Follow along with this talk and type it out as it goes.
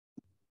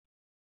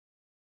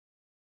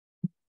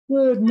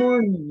Good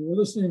morning. You're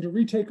listening to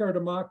Retake Our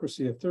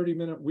Democracy, a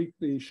 30-minute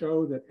weekly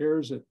show that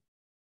airs at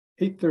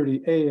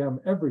 8:30 a.m.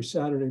 every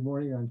Saturday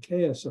morning on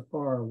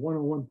KSFR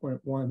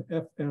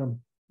 101.1 FM,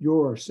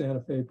 your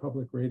Santa Fe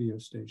public radio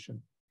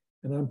station.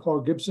 And I'm Paul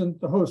Gibson,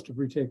 the host of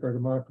Retake Our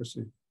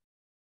Democracy.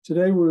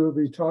 Today, we will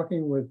be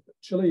talking with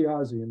Chili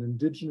Yazzie, an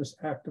indigenous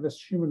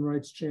activist, human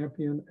rights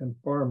champion, and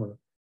farmer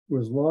who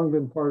has long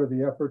been part of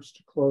the efforts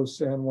to close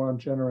San Juan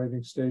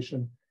Generating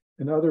Station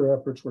and other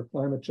efforts where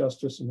climate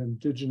justice and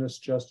indigenous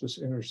justice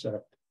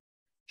intersect.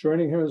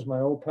 Joining him is my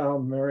old pal,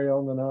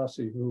 Mariel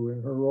Nanasi, who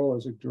in her role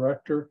as a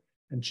director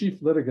and chief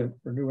litigant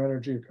for New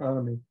Energy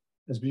Economy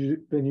has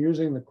been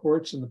using the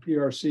courts and the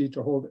PRC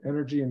to hold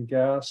energy and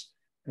gas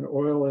and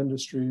oil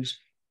industries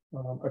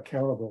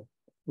accountable.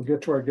 We'll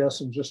get to our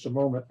guests in just a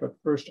moment,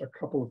 but first a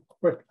couple of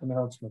quick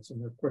announcements,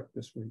 and they're quick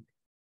this week.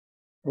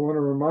 I want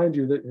to remind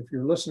you that if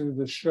you're listening to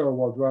this show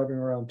while driving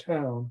around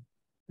town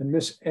and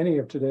miss any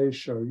of today's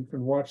show, you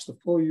can watch the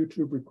full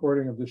YouTube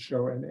recording of this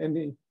show and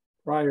any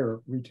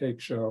prior Retake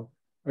show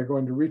by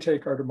going to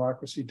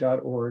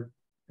retakeourdemocracy.org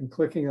and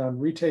clicking on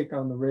Retake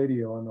on the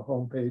Radio on the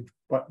homepage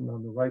button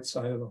on the right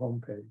side of the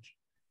homepage.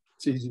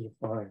 It's easy to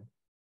find.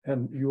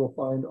 And you will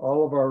find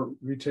all of our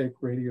Retake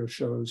radio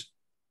shows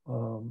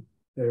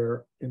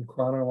there in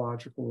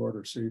chronological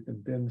order, so you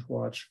can binge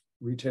watch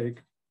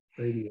Retake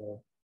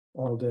radio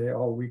all day,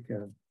 all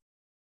weekend,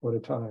 what a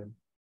time.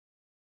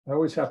 I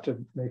always have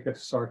to make a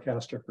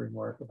sarcastic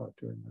remark about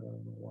doing that. I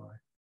don't know why.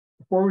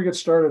 Before we get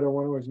started, I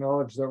want to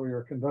acknowledge that we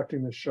are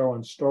conducting this show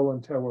on stolen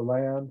Tewa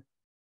land,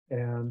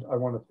 and I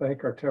want to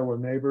thank our Tewa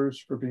neighbors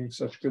for being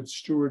such good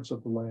stewards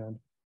of the land.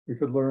 We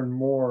could learn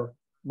more,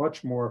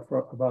 much more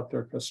about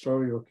their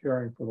custodial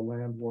caring for the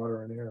land,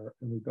 water, and air,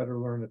 and we better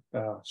learn it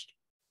fast.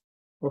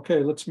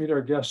 Okay, let's meet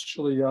our guests,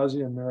 Chili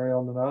Yazzie and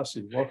Mariel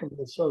Nanasi. Welcome to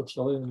the show,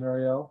 Chili and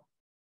Mariel.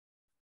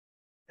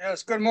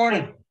 Yes, good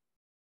morning.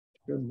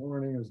 Good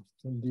morning,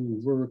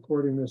 indeed. We're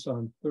recording this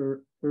on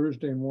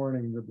Thursday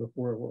morning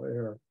before it will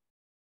air.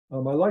 I'd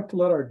like to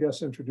let our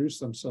guests introduce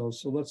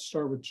themselves, so let's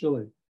start with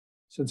Chili,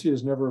 since he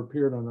has never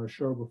appeared on our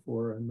show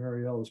before, and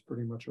Mariel is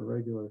pretty much a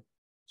regular.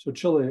 So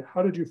Chili,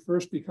 how did you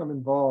first become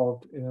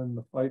involved in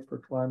the fight for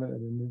climate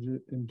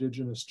and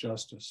indigenous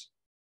justice?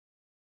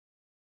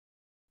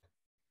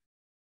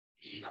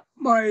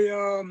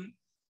 My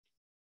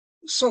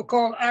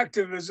so-called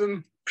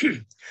activism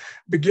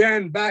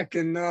began back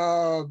in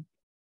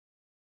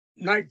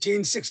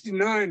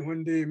 1969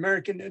 when the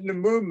American Indian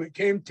movement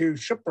came to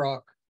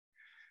Shiprock.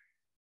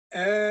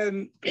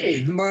 And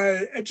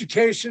my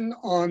education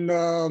on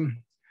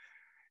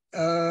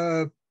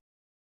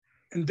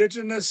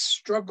indigenous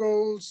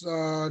struggles,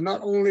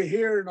 not only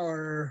here in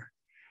our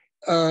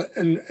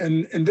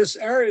in this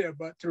area,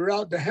 but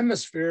throughout the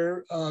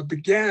hemisphere,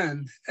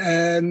 began.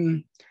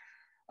 And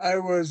I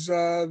was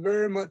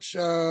very much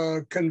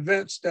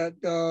convinced that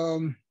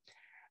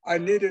I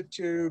needed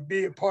to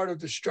be a part of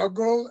the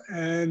struggle,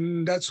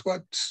 and that's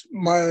what's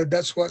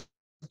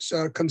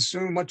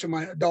consumed much of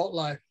my adult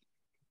life.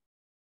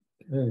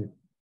 Hey,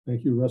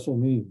 thank you, Russell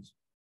Means.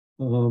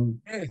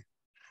 Hey.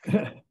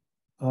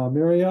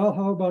 Mariel,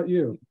 how about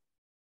you?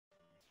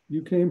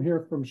 You came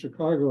here from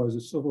Chicago as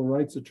a civil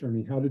rights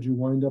attorney. How did you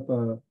wind up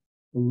a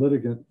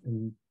litigant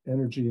in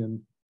energy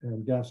and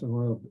gas and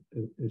oil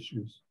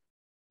issues?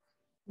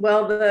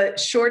 Well, the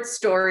short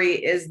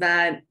story is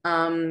that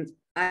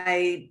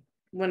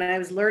when I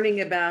was learning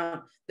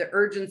about the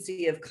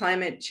urgency of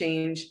climate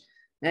change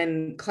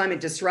and climate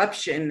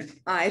disruption,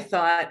 I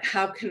thought,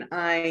 how could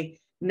I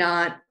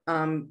look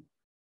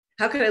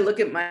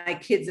at my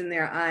kids in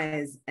their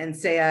eyes and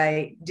say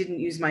I didn't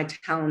use my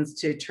talents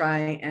to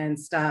try and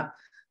stop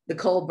the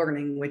coal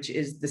burning, which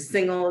is the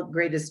single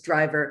greatest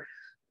driver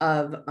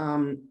of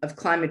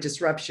climate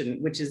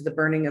disruption, which is the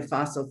burning of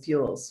fossil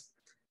fuels.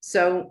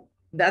 So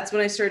that's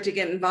when I started to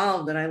get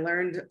involved, and I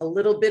learned a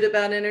little bit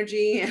about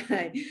energy,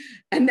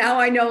 and now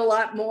I know a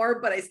lot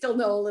more, but I still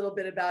know a little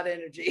bit about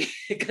energy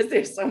because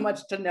there's so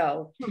much to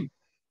know.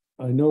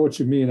 I know what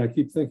you mean. I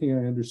keep thinking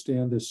I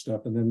understand this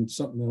stuff, and then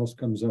something else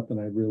comes up and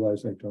I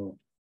realize I don't.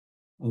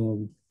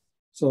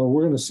 So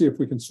we're going to see if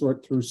we can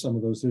sort through some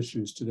of those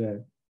issues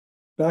today.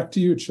 Back to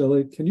you,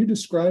 Chili. Can you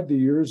describe the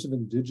years of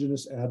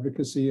indigenous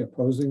advocacy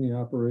opposing the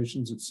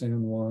operations at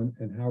San Juan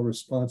and how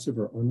responsive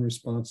or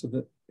unresponsive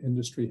the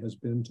industry has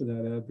been to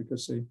that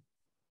advocacy?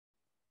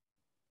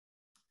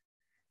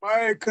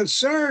 My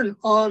concern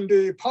on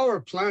the power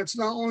plants,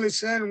 not only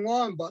San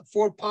Juan, but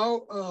Four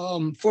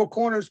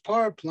Corners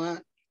Power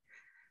Plant,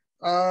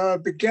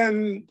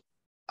 began,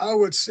 I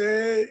would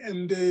say,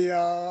 in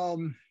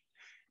the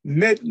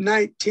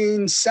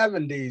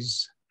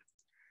mid-1970s,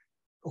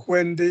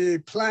 when the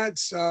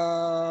plants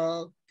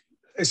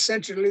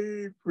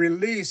essentially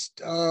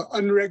released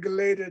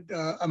unregulated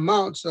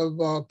amounts of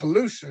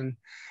pollution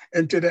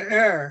into the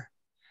air.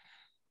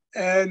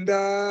 And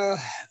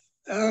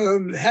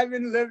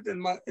having lived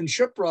in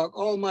Shiprock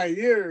all my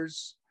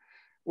years,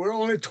 we're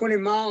only 20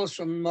 miles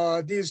from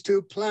these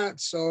two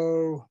plants.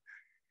 So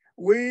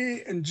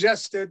we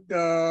ingested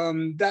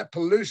that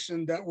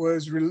pollution that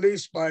was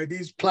released by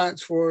these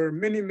plants for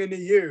many, many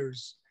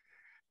years.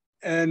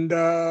 And,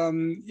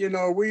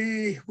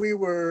 we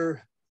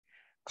were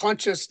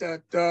conscious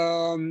that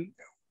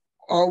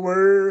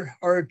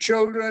our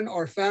children,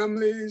 our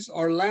families,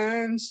 our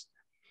lands,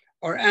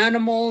 our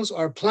animals,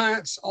 our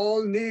plants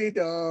all need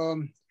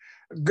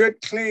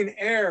good, clean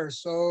air.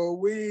 So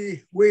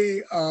we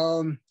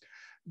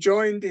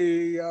joined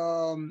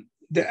the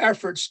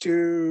efforts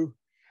to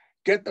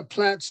get the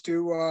plants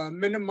to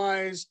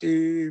minimize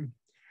the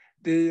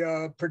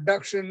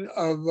production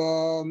of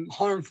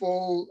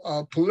harmful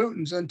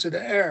pollutants into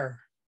the air.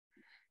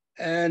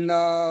 And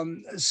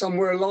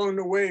somewhere along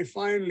the way,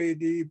 finally,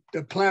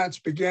 the plants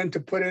began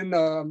to put in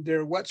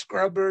their wet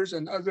scrubbers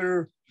and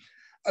other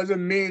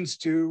means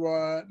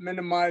to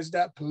minimize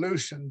that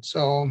pollution.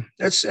 So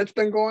it's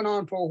been going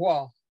on for a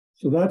while.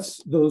 So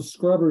those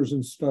scrubbers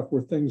and stuff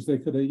were things they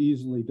could have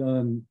easily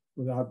done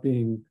without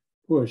being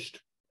pushed,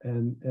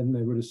 and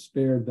they would have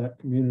spared that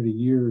community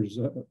years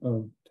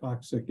of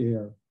toxic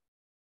air.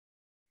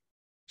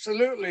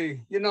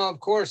 Absolutely. Of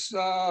course,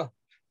 the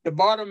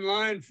bottom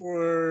line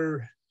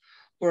for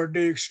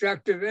the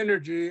extractive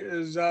energy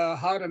is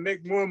how to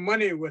make more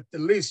money with the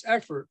least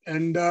effort.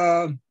 And,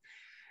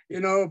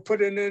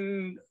 putting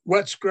in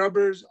wet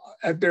scrubbers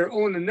at their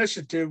own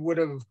initiative would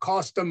have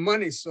cost them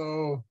money.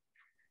 So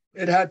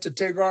it had to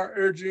take our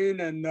urging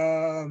and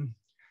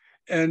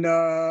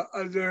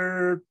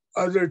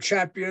other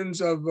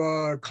champions of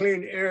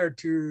clean air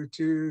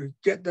to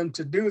get them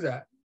to do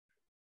that.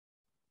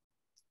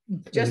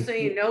 Okay. Just so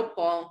you know,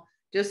 Paul,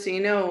 just so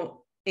you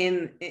know,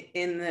 in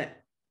the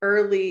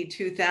early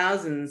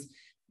 2000s,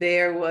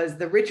 there was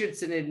the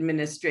Richardson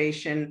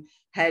administration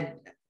had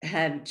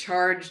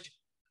charged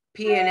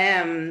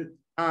P&M,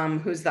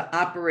 who's the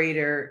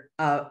operator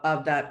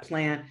of that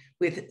plant,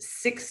 with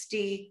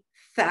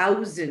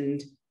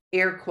 60,000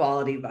 air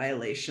quality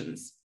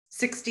violations.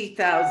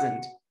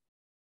 60,000.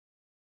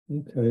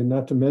 Okay,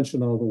 not to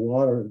mention all the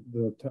water,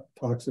 the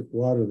toxic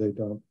water they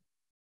dump.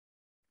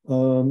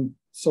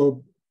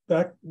 So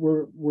back,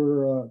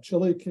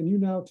 Chili, can you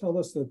now tell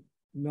us that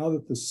now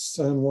that the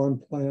San Juan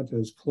plant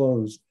is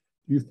closed,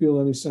 do you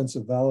feel any sense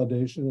of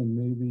validation and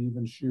maybe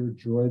even sheer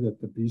joy that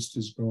the beast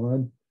is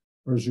gone?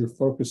 Or is your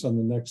focus on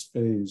the next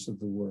phase of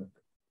the work?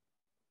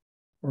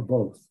 Or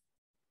both?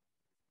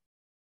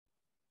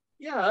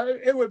 Yeah,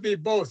 it would be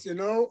both.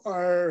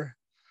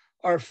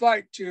 Our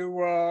fight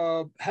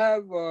to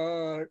have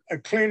a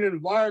clean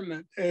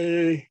environment,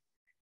 a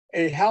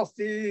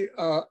healthy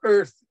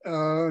earth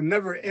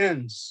never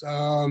ends.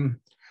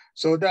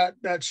 So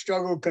that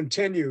struggle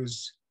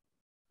continues.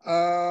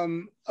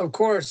 Of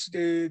course,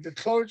 the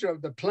closure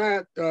of the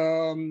plant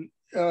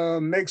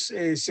makes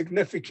a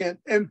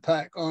significant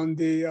impact on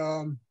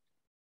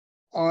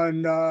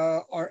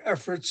our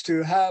efforts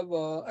to have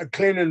a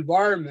clean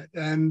environment.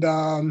 And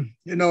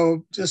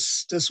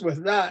just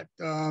with that,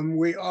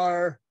 we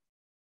are.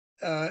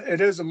 It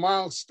is a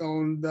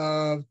milestone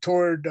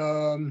toward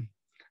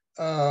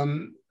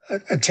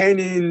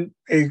attaining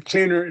a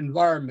cleaner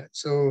environment.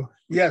 So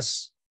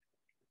yes.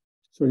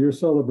 So you're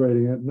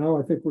celebrating it. Now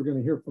I think we're going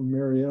to hear from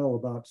Mariel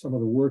about some of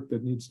the work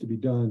that needs to be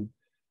done.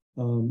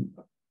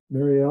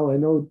 Mariel, I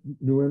know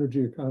New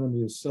Energy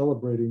Economy is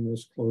celebrating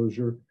this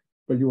closure,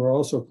 but you are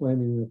also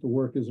claiming that the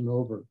work isn't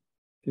over.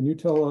 Can you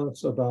tell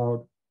us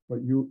about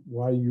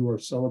why you are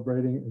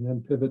celebrating, and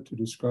then pivot to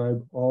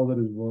describe all that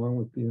is wrong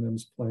with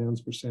P&M's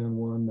plans for San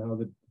Juan now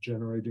that the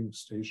generating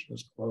station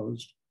is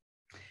closed?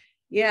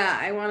 Yeah,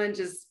 I want to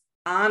just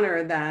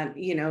honor that,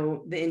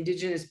 the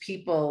indigenous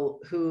people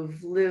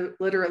who've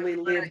literally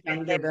lived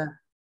under the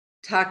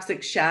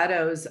toxic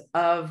shadows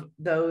of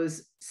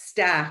those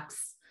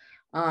stacks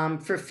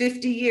for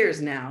 50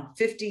 years now,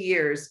 50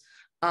 years,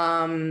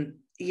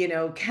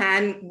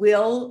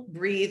 will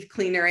breathe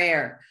cleaner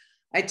air.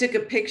 I took a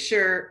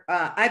picture,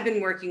 I've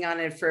been working on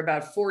it for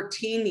about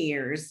 14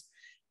 years.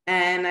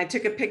 And I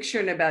took a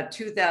picture in about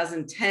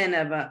 2010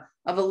 of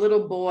a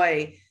little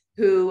boy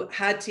who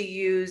had to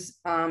use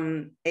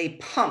a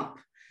pump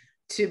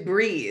to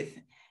breathe.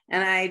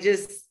 And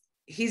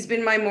he's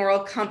been my moral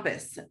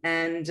compass.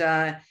 And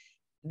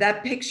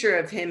that picture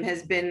of him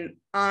has been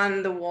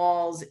on the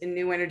walls in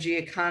New Energy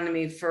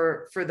Economy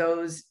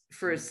since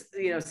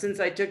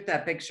I took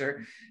that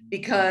picture,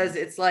 because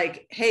it's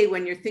like, hey,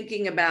 when you're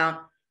thinking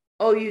about,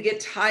 oh, you get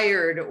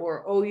tired,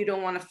 or, oh, you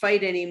don't want to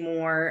fight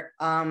anymore,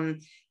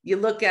 you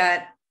look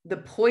at the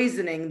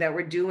poisoning that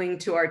we're doing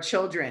to our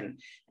children,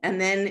 and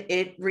then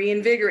it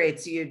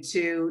reinvigorates you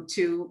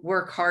to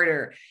work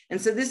harder. And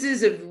so this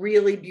is a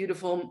really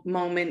beautiful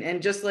moment,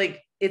 and just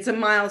like, it's a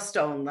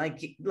milestone,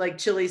 like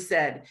Chili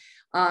said.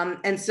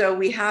 And so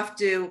we have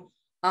to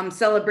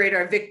celebrate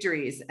our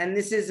victories. And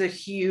this is a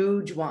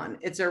huge one.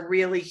 It's a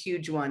really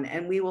huge one,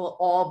 and we will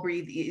all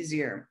breathe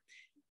easier.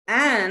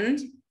 And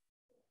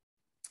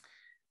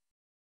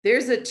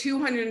there's a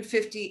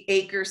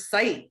 250-acre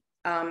site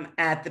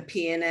at the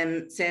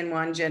P&M San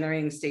Juan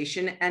generating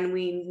station, and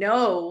we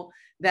know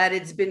that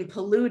it's been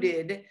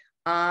polluted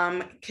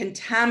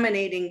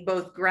contaminating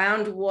both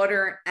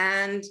groundwater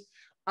and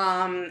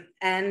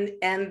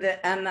the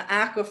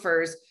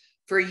aquifers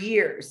for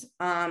years.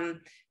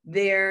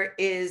 There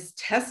is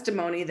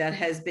testimony that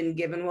has been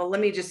given. Well,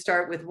 let me just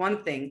start with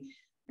one thing,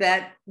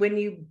 that when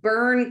you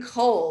burn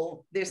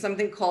coal, there's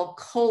something called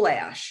coal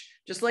ash.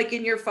 Just like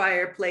in your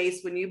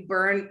fireplace, when you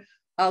burn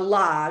a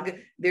log,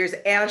 there's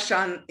ash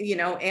on,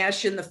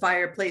 ash in the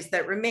fireplace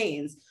that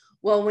remains.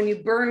 Well, when you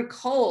burn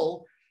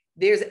coal,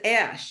 there's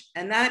ash,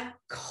 and that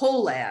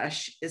coal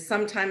ash is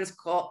sometimes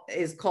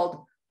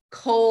called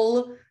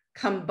coal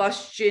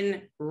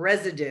combustion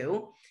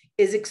residue,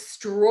 is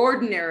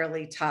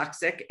extraordinarily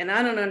toxic. And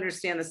I don't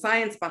understand the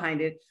science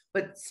behind it,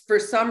 but for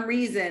some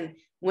reason,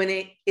 when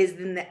it is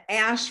in the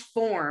ash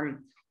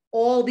form,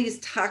 all these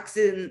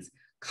toxins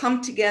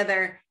come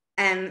together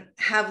and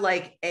have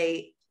like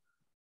a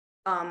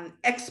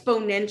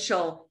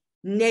exponential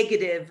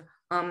negative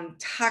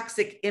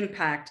toxic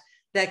impact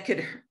that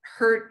could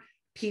hurt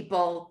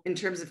people in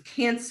terms of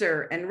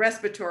cancer and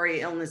respiratory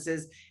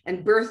illnesses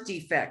and birth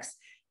defects.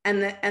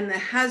 And the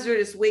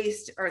hazardous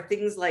waste are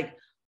things like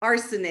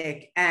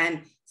arsenic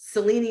and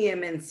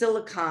selenium and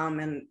silicon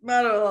and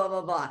blah, blah, blah,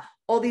 blah, blah,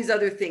 all these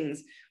other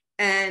things.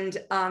 And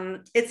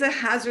it's a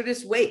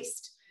hazardous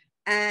waste.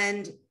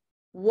 And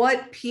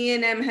what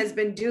PNM has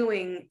been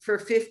doing for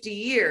 50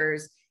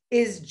 years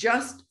is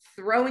just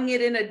throwing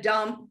it in a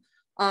dump,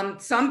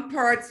 some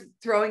parts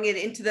throwing it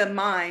into the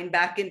mine,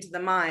 back into the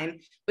mine,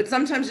 but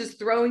sometimes just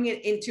throwing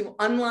it into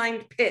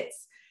unlined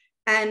pits.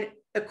 And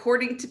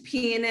according to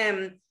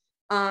PNM,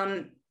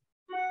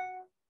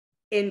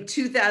 in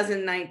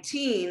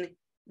 2019,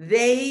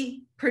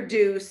 they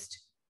produced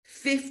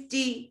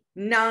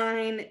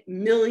 59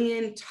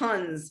 million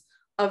tons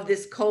of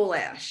this coal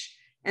ash.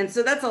 And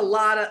so that's a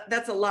lot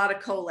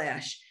of coal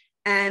ash.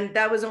 And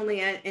that was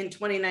only in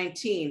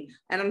 2019.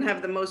 I don't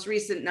have the most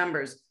recent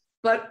numbers,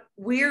 but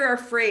we're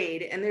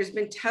afraid, and there's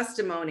been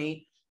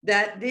testimony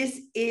that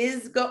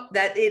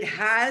that it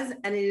has,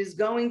 and it is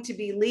going to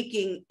be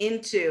leaching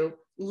into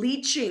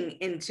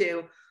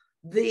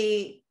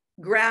the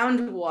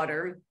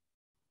groundwater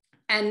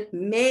and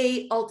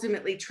may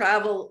ultimately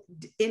travel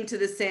into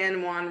the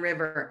San Juan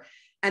River.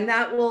 And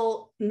that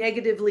will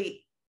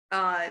negatively,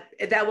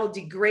 that will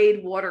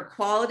degrade water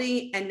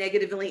quality and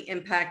negatively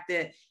impact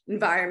the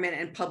environment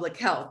and public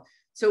health.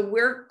 So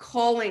we're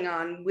calling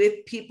on,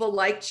 with people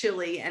like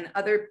Chili and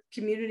other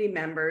community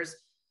members,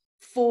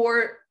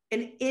 for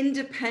an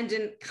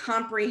independent,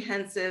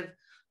 comprehensive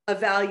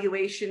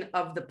evaluation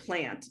of the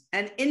plant.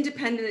 And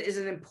independent is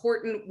an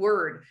important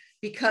word,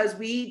 because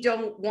we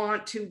don't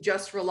want to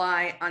just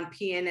rely on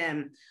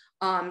PNM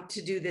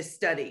to do this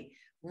study.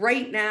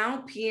 Right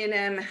now,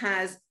 PNM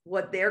has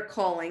what they're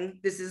calling,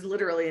 this is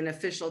literally an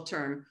official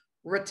term,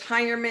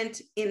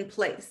 retirement in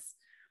place.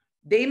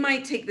 They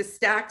might take the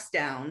stacks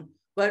down,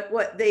 but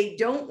what they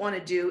don't want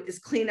to do is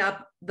clean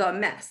up the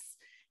mess.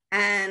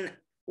 And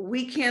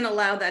we can't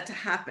allow that to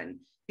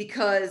happen,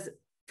 because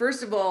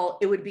first of all,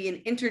 it would be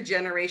an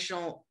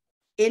intergenerational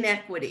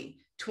inequity.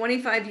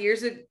 25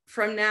 years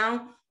from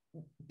now,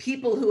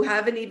 people who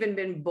haven't even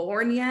been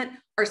born yet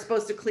are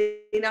supposed to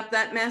clean up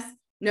that mess.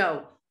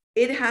 No,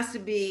 it has to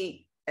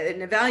be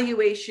an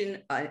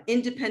evaluation, an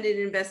independent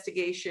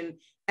investigation,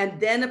 and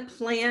then a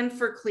plan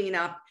for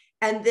cleanup,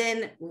 and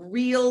then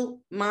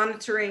real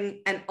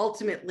monitoring, and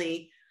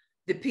ultimately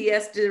the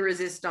pièce de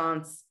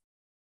résistance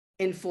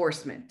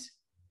enforcement.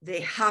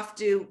 They have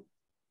to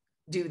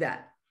do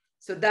that.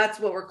 So that's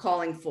what we're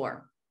calling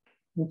for.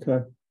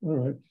 Okay, all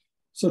right.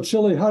 So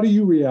Chili, how do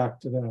you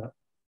react to that?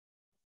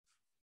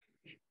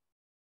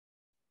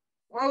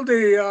 Well,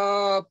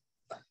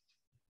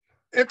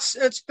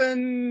 it's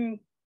been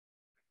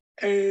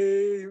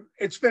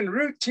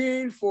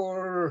routine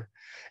for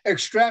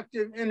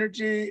extractive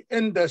energy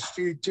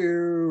industry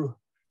to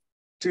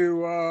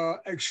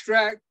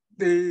extract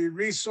the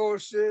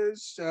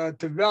resources,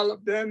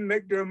 develop them,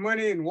 make their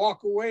money, and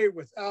walk away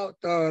without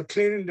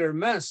cleaning their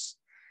mess.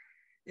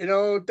 You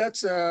know,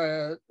 that's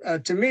to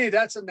me,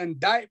 that's an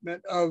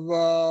indictment of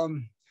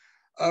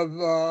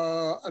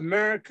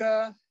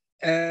America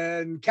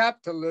and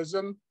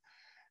capitalism.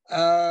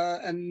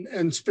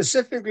 And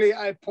specifically,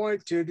 I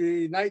point to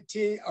the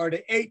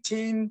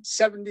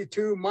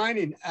 1872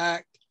 Mining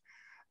Act,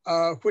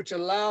 which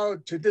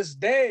allowed, to this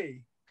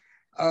day,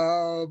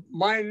 the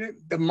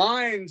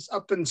mines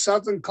up in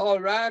southern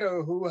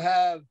Colorado who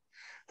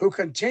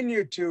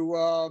continue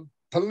to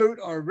pollute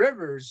our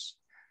rivers.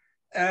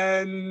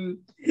 And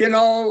you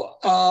know,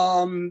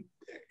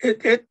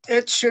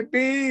 it should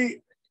be,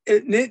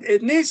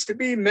 it needs to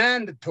be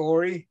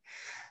mandatory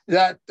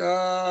that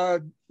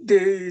the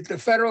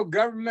federal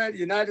government,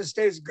 United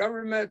States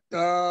government,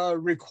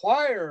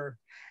 require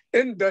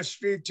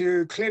industry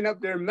to clean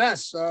up their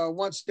mess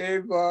once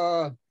they've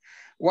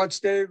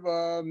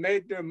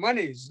made their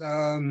monies.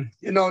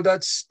 You know,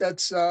 that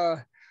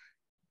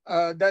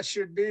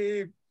should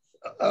be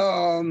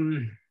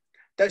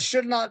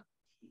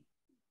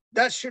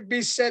that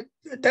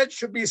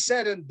should be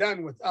said and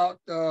done without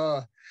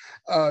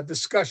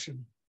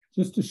discussion.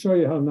 Just to show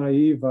you how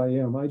naive I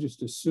am, I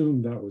just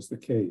assumed that was the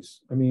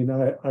case. I mean,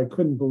 I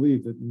couldn't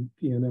believe that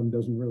PNM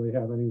doesn't really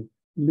have any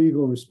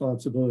legal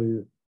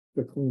responsibility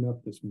to clean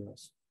up this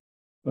mess.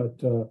 But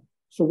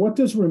so what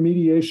does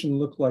remediation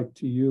look like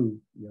to you,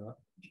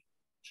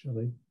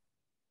 Chili?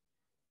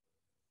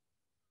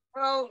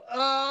 Well,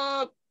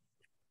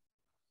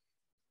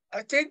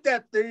 I think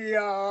that the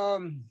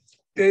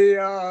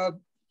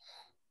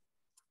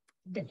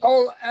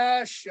coal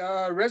ash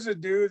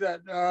residue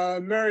that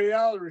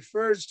Mariel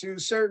refers to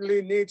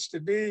certainly needs to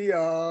be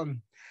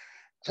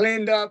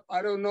cleaned up.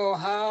 I don't know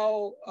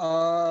how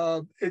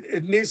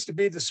it needs to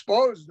be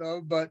disposed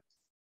of, but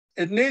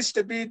it needs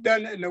to be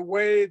done in a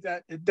way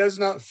that it does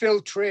not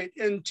filtrate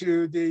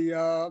into the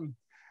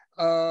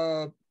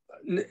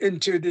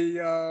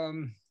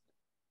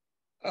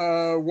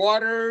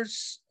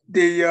waters,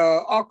 the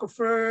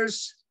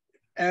aquifers,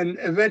 and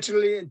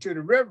eventually into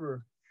the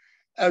river.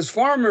 As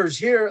farmers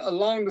here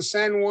along the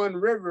San Juan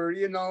River,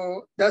 you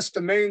know, that's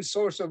the main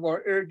source of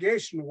our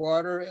irrigation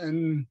water,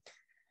 and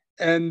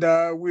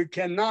we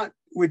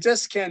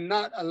just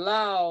cannot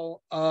allow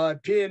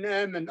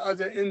P&M and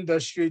other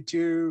industry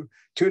to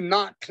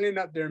not clean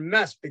up their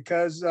mess,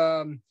 because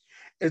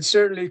it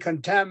certainly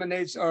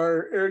contaminates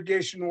our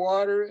irrigation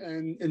water,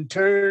 and in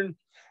turn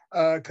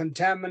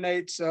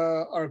contaminates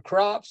our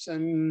crops,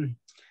 and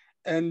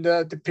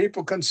the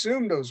people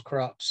consume those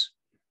crops.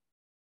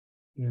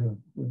 Yeah.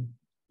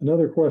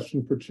 Another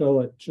question for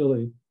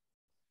Chili.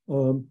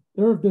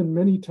 There have been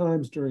many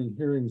times during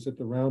hearings at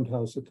the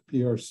Roundhouse at the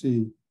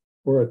PRC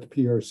where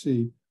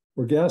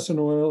gas and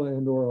oil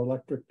and or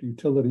electric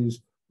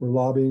utilities were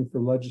lobbying for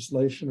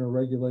legislation or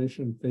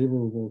regulation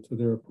favorable to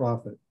their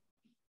profit.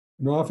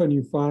 And often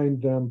you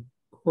find them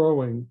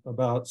crowing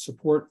about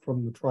support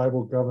from the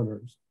tribal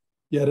governors.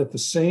 Yet at the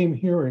same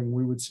hearing,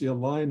 we would see a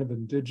line of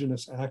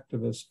indigenous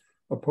activists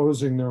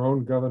opposing their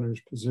own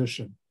governor's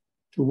position.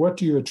 To what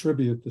do you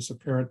attribute this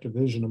apparent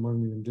division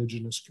among the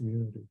indigenous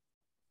community?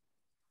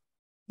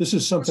 This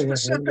is something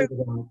I've wondered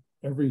about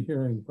every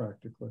hearing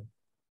practically.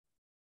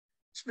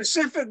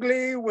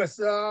 Specifically with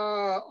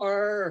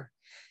our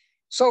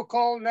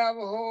so-called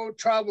Navajo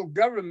tribal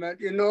government,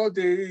 you know,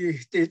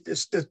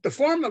 the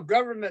form of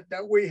government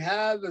that we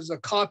have is a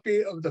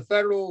copy of the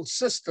federal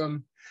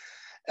system,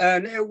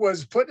 and it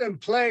was put in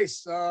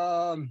place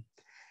to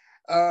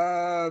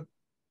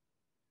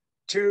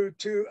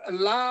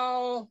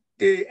allow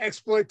the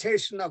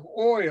exploitation of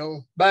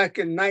oil back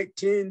in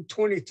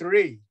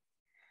 1923.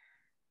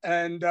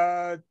 And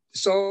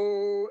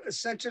so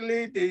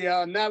essentially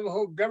the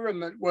Navajo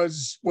government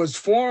was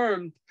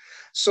formed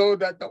so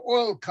that the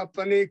oil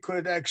company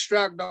could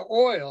extract the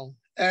oil.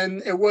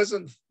 And it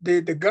wasn't,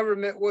 the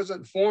government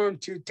wasn't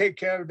formed to take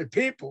care of the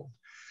people.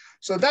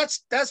 So that's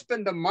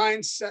been the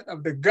mindset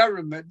of the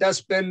government.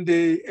 That's been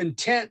the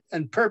intent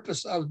and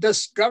purpose of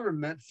this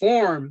government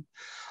form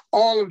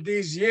all of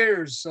these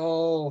years.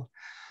 So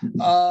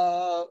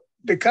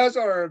because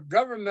our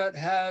government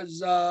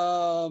has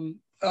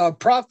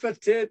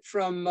profited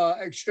from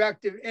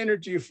extractive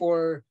energy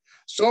for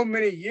so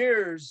many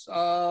years, we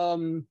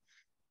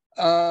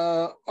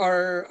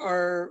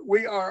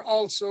are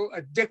also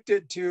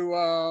addicted to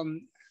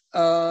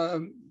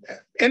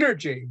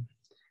energy,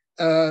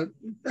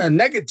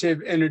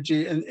 negative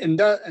energy in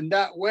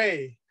that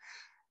way.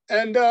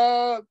 And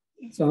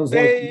sounds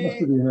like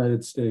most of the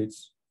United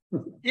States.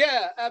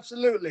 Yeah,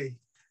 absolutely.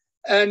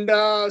 And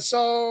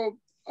so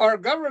our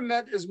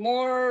government is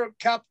more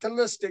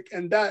capitalistic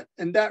in that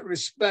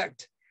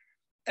respect,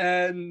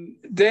 and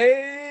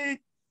they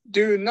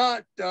do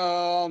not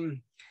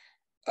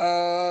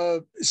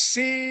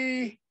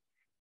see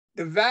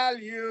the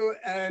value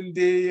and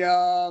the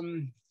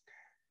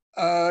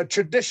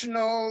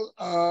traditional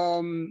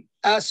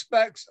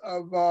aspects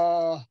of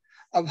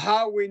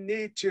how we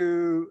need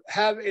to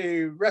have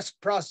a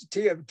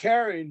reciprocity of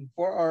caring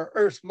for our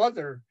Earth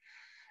Mother.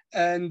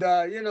 And,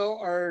 you know,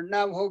 our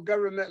Navajo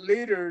government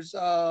leaders,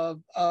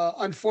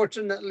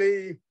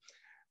 unfortunately,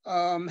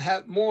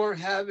 have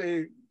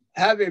a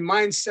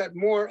mindset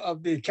more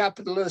of the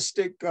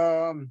capitalistic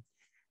worldview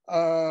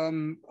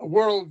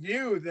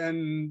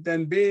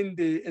than being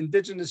the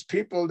indigenous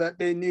people that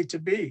they need to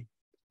be.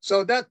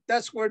 So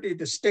that's where the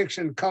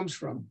distinction comes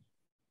from.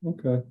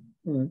 Okay,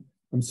 all right.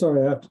 I'm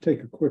sorry, I have to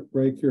take a quick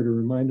break here to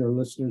remind our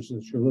listeners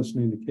that you're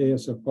listening to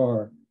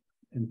KSFR.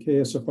 And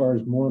KSFR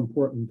is more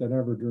important than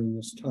ever during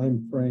this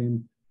time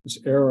frame, this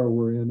era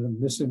we're in, of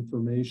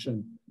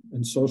misinformation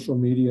and social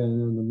media and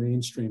in the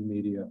mainstream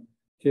media.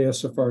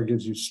 KSFR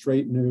gives you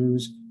straight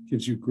news,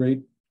 gives you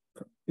great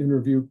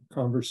interview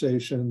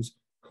conversations,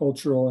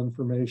 cultural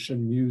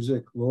information,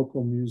 music,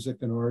 local music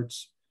and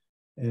arts,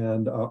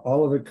 and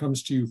all of it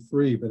comes to you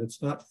free, but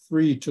it's not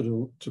free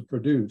to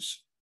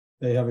produce.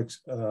 They have a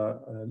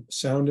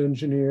sound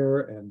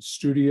engineer and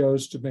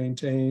studios to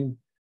maintain,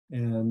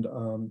 and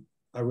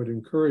I would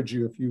encourage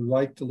you, if you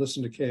like to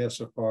listen to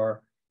KSFR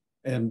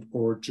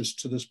or just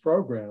to this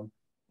program,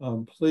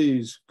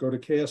 please go to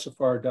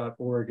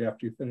ksfr.org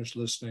after you finish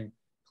listening,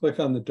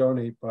 click on the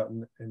donate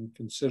button and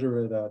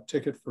consider it a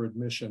ticket for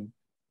admission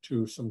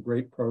to some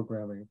great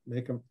programming.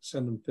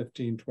 Send them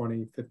 15,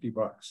 20, 50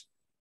 bucks.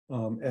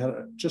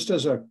 And just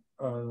as an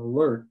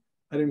alert,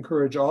 I'd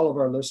encourage all of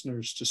our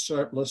listeners to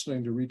start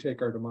listening to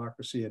Retake Our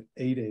Democracy at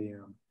 8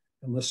 a.m.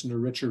 and listen to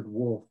Richard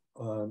Wolff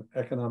on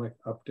Economic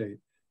Update.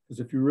 Because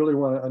if you really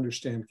want to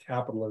understand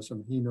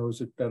capitalism, he knows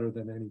it better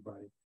than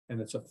anybody.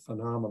 And it's a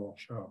phenomenal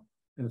show.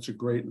 And it's a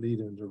great lead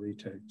into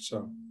Retake.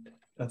 So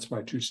that's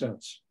my 2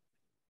 cents.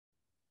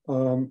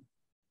 Let's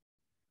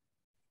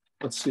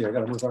see, I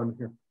got to move on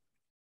here.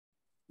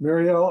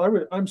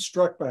 Mariel, I'm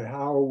struck by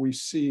how we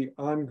see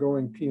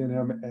ongoing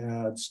P&M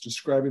ads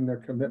describing their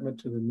commitment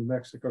to the New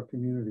Mexico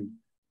community,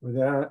 with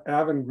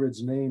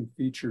Avangrid's name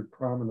featured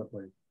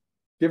prominently.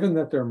 Given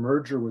that their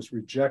merger was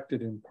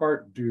rejected in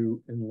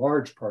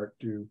large part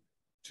due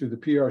to the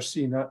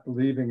PRC not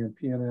believing in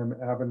P&M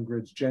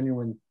Avangrid's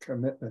genuine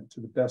commitment to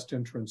the best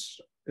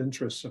interests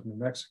of New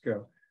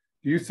Mexico,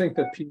 do you think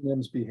that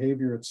P&M's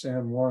behavior at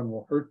San Juan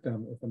will hurt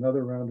them if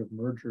another round of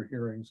merger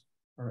hearings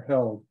are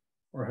held?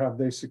 Or have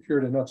they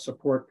secured enough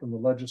support from the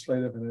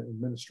legislative and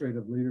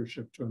administrative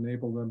leadership to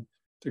enable them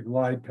to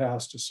glide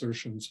past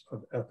assertions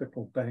of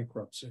ethical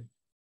bankruptcy?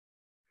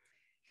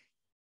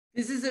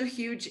 This is a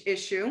huge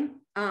issue.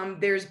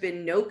 There's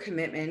been no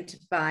commitment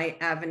by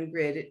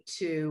Avangrid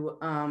to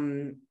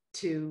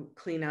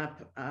clean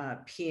up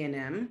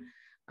P&M.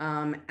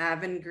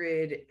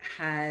 Avangrid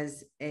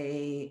has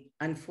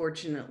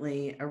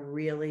unfortunately, a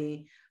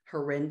really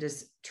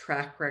horrendous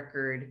track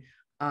record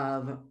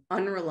of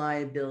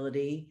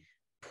unreliability,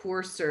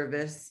 poor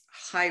service,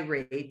 high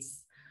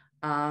rates,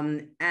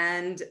 and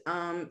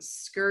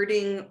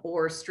skirting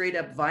or straight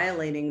up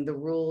violating the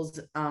rules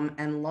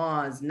and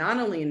laws, not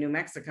only in New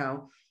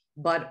Mexico,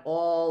 but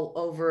all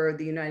over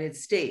the United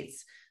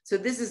States. So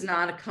this is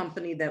not a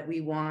company that we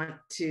want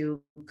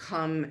to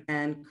come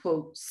and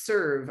quote,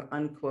 serve,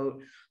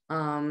 unquote,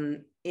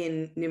 in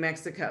New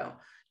Mexico.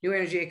 New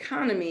energy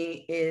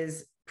economy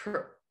is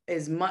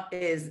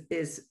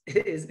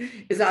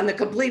on the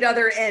complete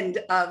other end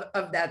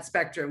of that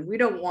spectrum. We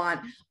don't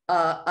want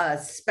a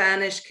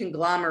Spanish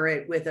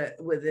conglomerate with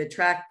a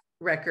track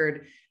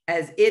record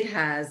as it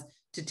has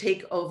to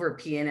take over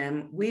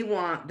P&M. We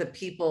want the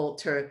people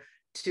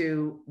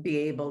to be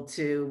able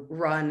to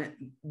run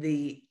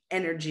the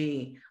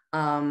energy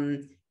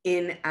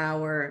in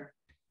our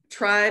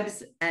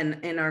tribes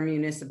and in our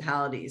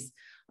municipalities.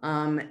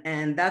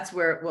 And that's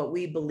what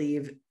we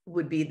believe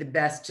would be the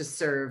best to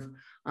serve,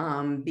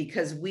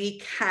 because we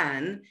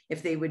can,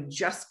 if they would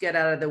just get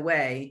out of the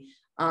way,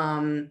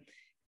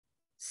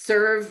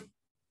 serve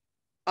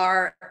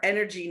our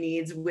energy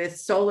needs with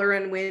solar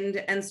and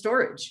wind and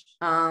storage,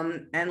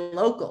 and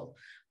local,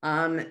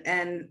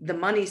 and the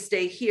money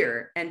stay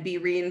here and be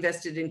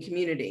reinvested in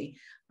community.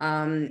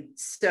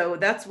 So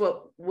that's where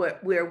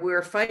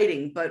we're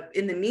fighting. But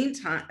in the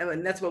meantime,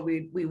 and that's what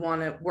we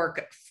want to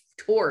work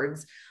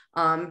towards,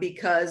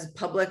 because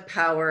public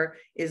power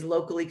is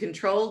locally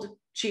controlled,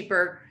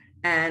 cheaper,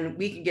 and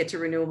we can get to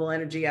renewable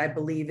energy, I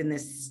believe, in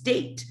this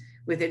state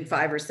within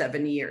 5 or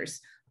 7 years,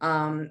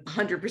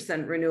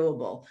 100%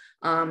 renewable.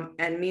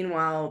 And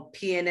meanwhile,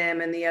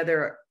 P&M and the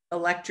other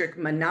electric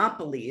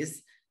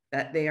monopolies,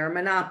 that they are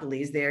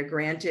monopolies, they are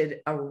granted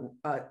a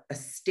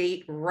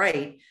state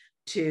right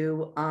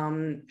to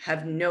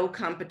have no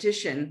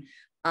competition,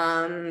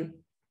 are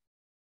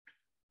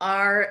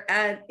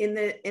in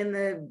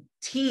the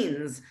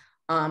teens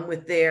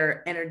with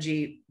their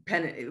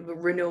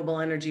renewable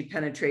energy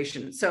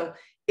penetration. So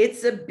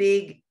it's a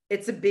big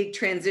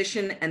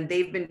transition, and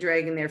they've been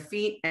dragging their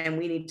feet, and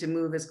we need to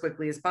move as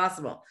quickly as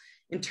possible.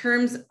 In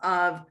terms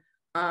of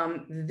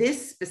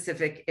this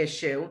specific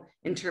issue,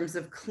 in terms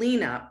of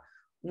cleanup,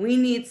 we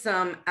need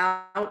some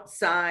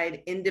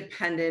outside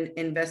independent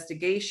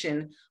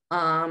investigation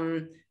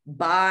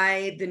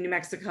by the New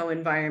Mexico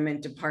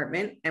Environment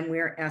Department. And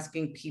we're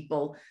asking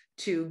people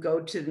to go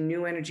to the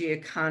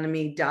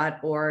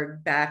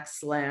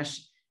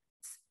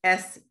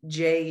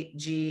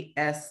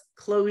newenergyeconomy.org/SJGS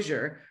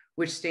closure,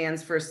 which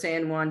stands for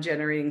San Juan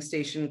Generating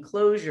Station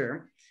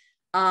Closure,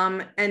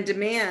 and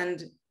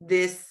demand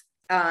this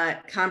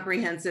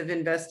comprehensive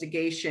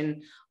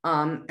investigation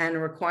and a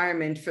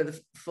requirement for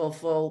the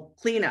full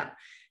cleanup.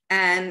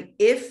 And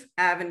if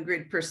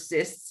Avangrid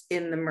persists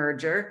in the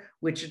merger,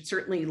 which it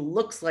certainly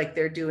looks like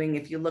they're doing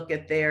if you look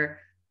at their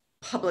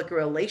public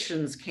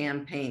relations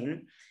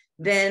campaign,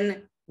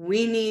 then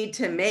we need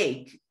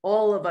to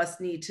all of us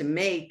need to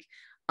make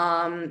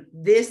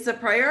this a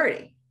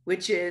priority,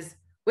 which is,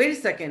 wait a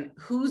second,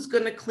 who's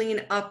going to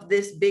clean up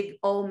this big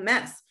old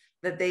mess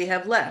that they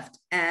have left?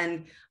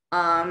 And,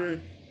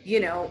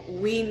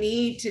 we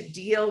need to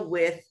deal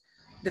with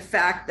the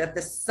fact that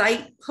the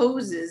site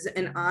poses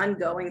an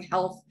ongoing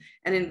health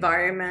and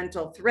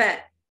environmental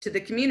threat to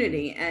the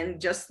community.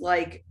 And just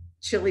like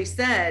Chili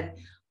said,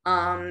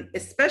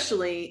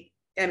 especially,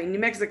 New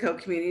Mexico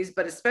communities,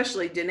 but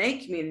especially Dene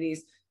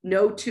communities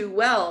know too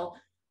well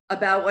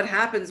about what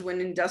happens when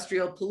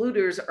industrial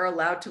polluters are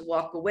allowed to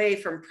walk away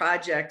from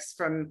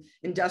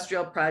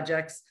industrial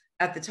projects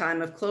at the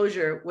time of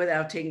closure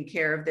without taking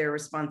care of their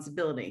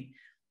responsibility.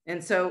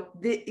 And so,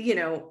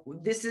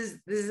 this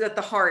is at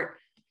the heart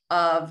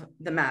of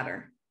the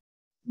matter.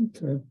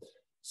 Okay.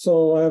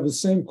 So I have the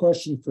same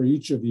question for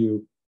each of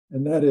you,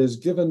 and that is,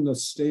 given the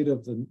state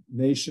of the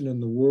nation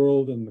and the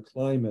world and the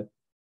climate,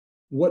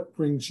 what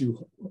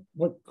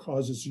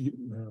causes you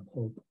to have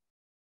hope?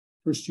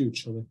 First you,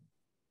 Chili.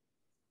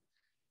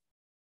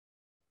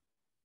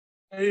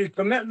 A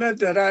commitment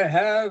that I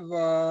have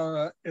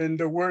in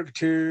the work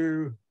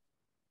to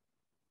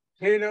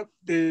clean up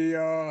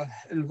the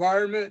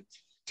environment,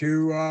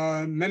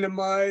 to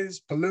minimize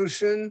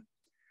pollution,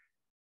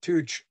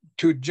 to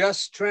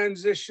just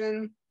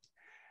transition,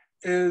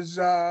 is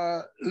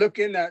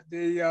looking at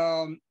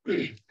the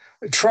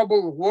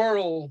troubled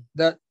world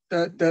that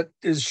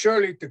is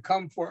surely to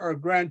come for our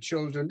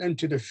grandchildren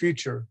into the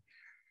future.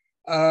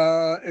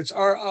 It's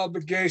our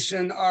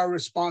obligation, our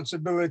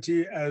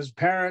responsibility as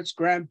parents,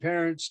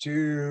 grandparents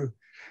to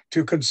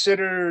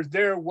consider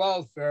their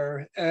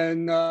welfare,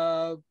 and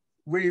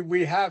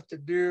we have to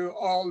do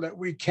all that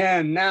we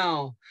can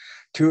now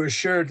to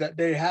assure that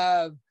they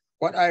have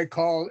what I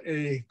call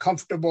a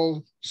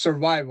comfortable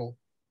survival.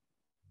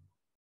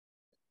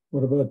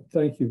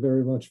 Thank you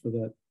very much for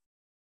that.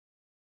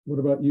 What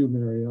about you,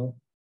 Mariel?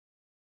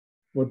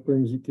 What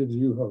gives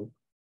you hope?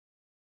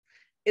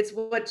 It's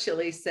what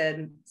Chili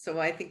said, so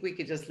I think we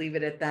could just leave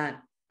it at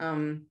that.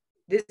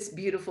 This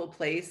beautiful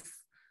place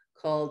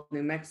called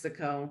New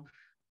Mexico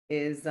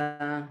is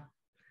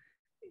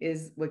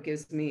what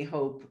gives me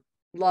hope.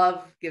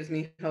 Love gives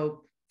me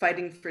hope.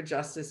 Fighting for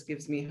justice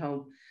gives me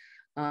hope.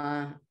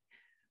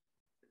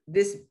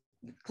 This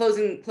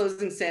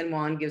closing San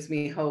Juan gives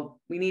me hope.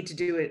 We need to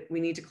do it. We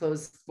need to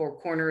close Four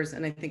Corners,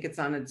 and I think it's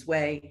on its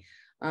way.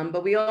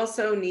 But we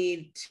also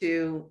need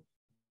to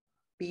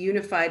be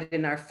unified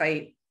in our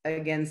fight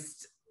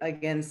against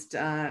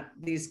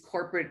these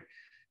corporate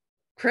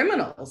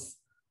criminals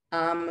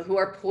who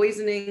are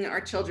poisoning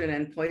our children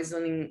and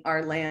poisoning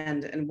our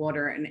land and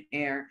water and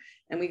air.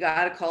 And we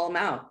got to call them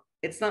out.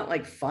 It's not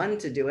like fun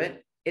to do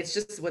it. It's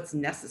just what's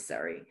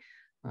necessary.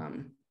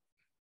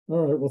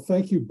 All right. Well,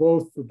 thank you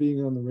both for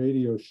being on the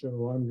radio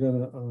show. I'm going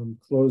to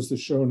close the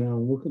show now,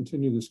 and we'll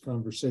continue this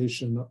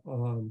conversation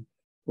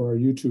for our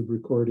YouTube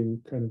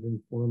recording kind of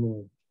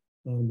informally.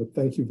 But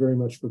thank you very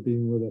much for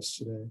being with us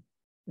today.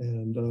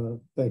 And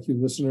thank you,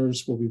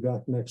 listeners. We'll be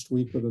back next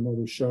week with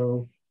another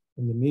show.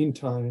 In the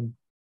meantime,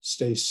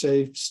 stay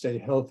safe, stay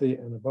healthy,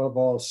 and above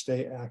all,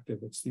 stay active.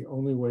 It's the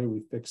only way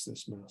we fix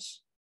this mess.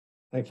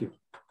 Thank you.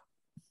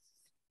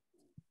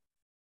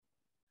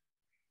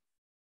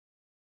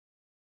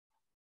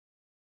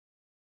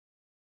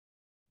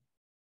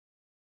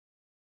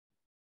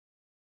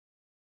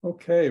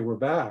 Okay, we're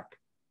back.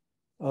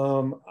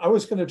 I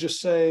was going to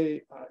just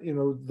say,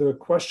 the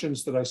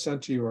questions that I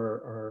sent to you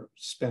are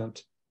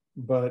spent,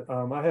 but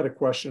I had a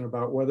question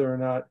about whether or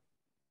not,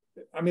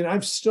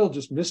 I'm still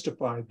just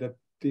mystified that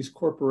these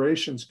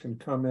corporations can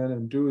come in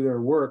and do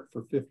their work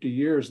for 50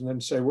 years and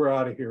then say, we're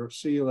out of here,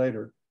 see you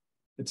later.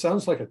 It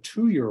sounds like a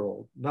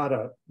 2-year-old, not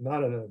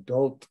an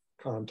adult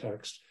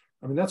context.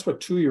 That's what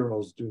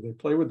 2-year-olds do. They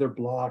play with their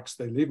blocks,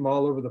 they leave them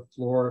all over the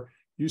floor,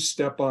 you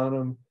step on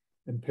them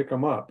and pick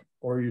them up,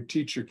 or you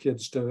teach your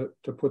kids to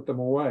put them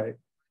away.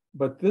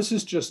 But this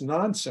is just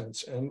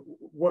nonsense. And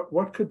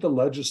what could the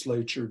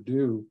legislature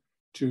do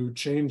to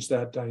change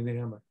that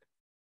dynamic?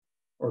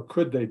 Or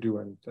could they do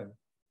anything?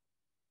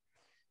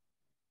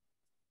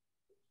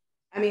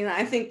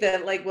 I think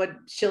that, like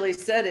what Chili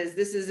said, is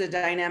this is a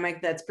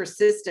dynamic that's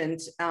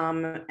persistent,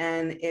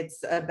 and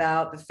it's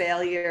about the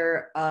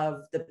failure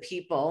of the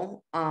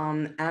people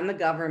and the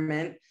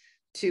government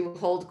to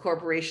hold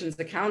corporations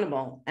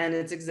accountable. And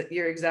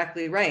you're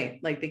exactly right.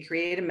 Like, they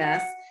create a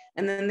mess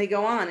and then they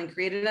go on and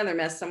create another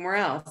mess somewhere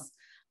else.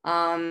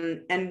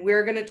 And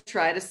we're going to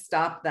try to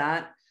stop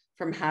that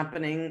from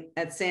happening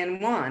at San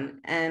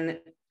Juan. And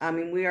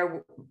we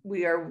are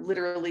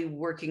literally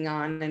working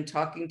on and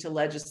talking to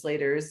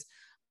legislators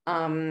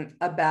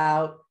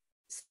about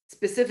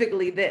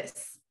specifically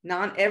this,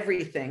 not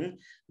everything,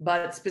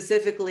 but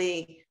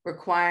specifically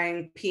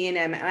requiring P&M.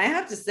 And I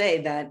have to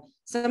say that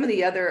some of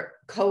the other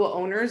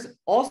co-owners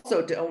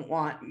also don't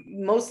want,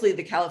 mostly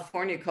the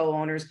California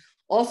co-owners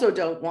also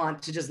don't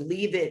want to just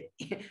leave it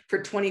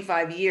for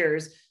 25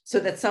 years so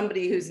that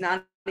somebody who's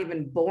not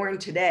even born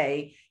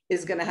today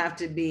is going to have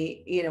to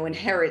be,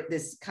 inherit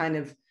this kind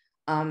of,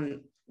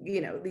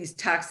 these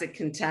toxic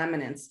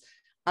contaminants.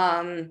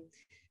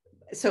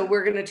 So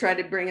we're going to try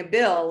to bring a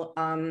bill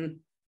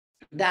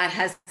that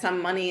has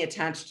some money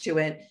attached to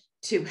it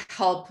to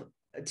help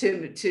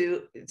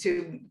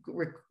to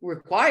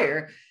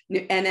require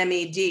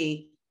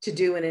NMED to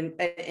do an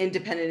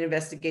independent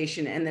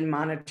investigation and then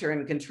monitor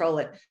and control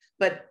it.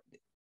 But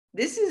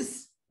this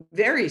is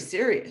very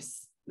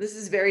serious. This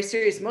is very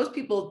serious. Most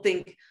people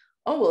think,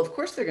 oh, well, of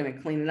course they're going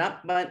to clean it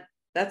up, but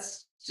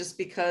that's just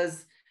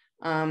because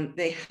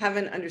they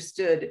haven't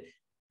understood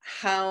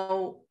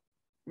how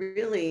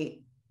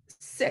really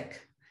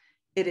sick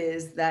it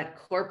is that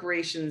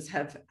corporations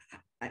have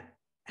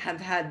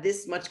had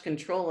this much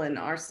control in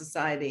our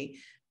society,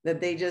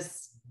 that they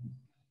just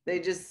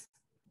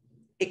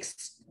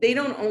they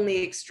don't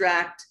only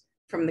extract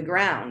from the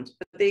ground,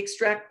 but they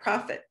extract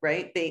profit,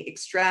 right? They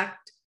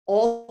extract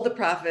all the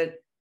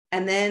profit,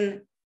 and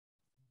then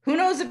who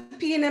knows if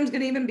P&M is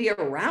going to even be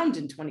around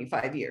in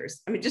 25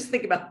 years? I mean, just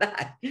think about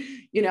that,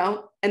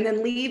 and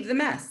then leave the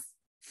mess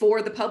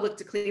for the public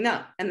to clean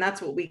up. And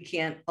that's what we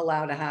can't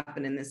allow to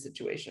happen in this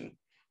situation.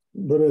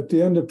 But at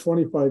the end of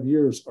 25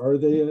 years, are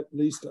they at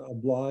least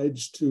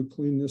obliged to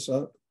clean this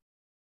up?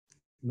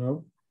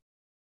 No?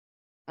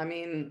 I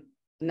mean,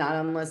 not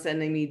unless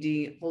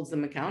NMED holds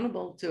them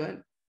accountable to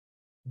it.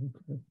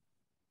 Okay.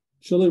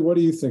 Chili, what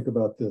do you think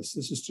about this?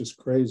 This is just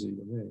crazy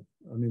to me.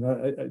 I mean,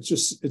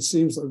 it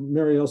seems like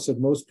Mariel said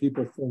most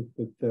people think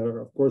that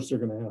of course they're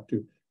going to have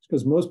to,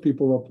 because most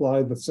people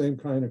apply the same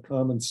kind of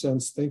common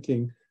sense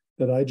thinking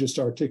that I just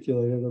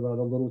articulated about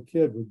a little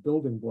kid with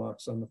building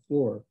blocks on the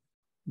floor.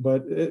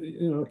 But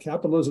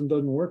capitalism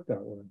doesn't work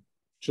that way.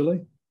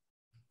 Chili?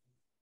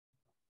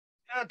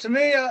 Yeah, to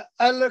me,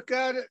 I look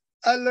at it.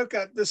 I look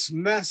at this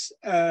mess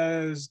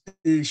as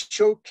the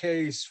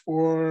showcase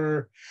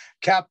for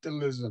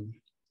capitalism,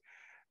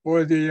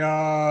 for the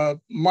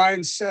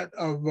mindset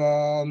of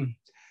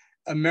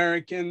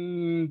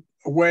American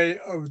way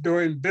of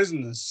doing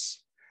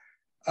business.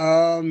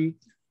 I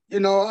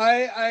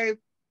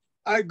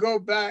go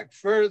back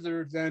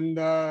further than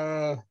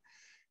the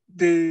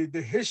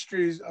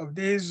histories of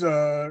these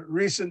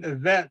recent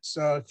events,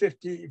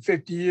 50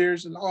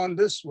 years and on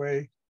this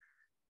way.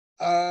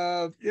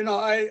 I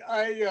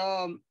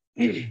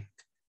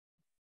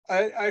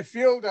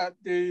feel that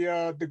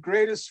the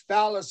greatest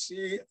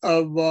fallacy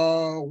of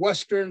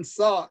Western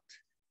thought,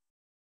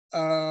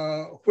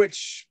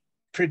 which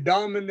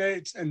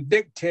predominates and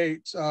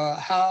dictates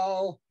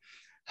how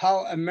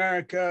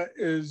America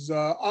is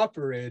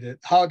operated,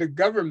 how the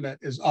government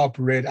is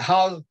operated,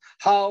 how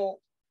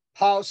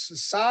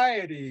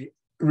society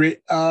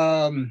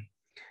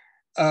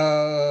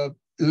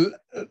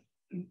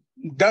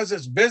does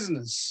its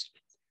business.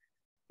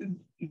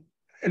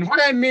 And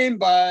what I mean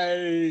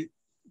by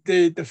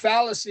the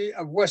fallacy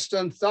of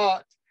Western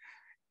thought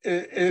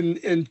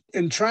in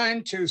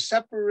trying to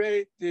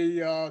separate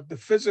the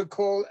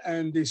physical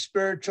and the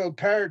spiritual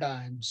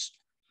paradigms.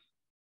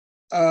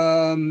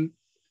 The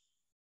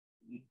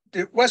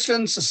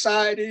Western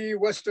society,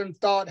 Western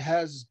thought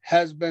has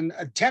been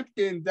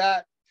attempting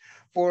that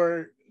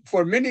for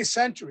many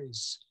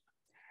centuries,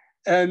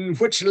 and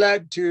which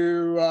led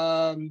to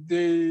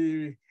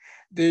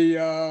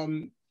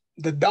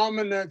the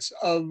dominance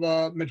of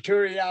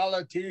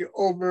materiality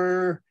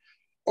over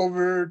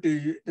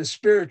the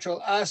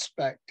spiritual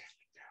aspect.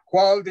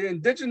 While the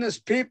indigenous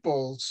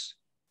peoples,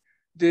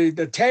 the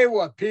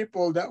Tewa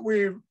people that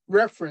we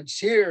reference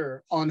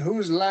here, on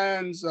whose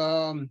lands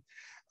the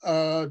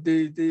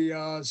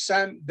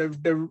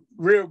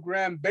Rio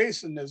Grande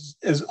Basin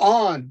is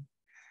on,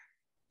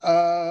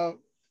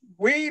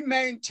 we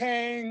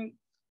maintain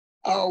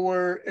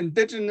our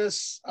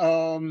indigenous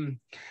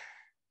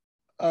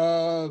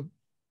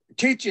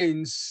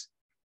teachings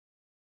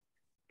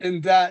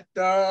in that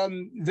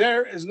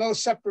there is no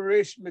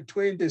separation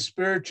between the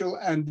spiritual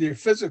and the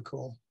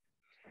physical.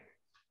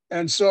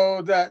 And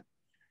so that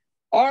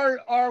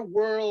our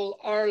world,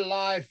 our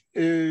life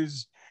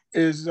is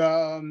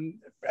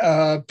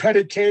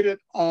predicated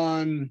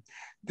on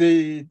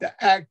the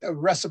act of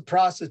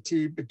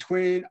reciprocity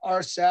between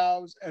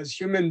ourselves as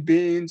human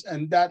beings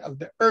and that of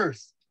the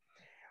earth.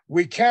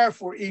 We care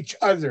for each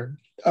other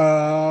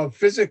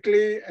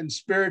physically and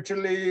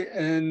spiritually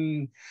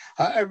and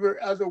however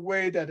other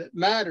way that it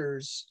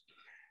matters.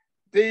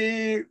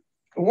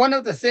 One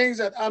of the things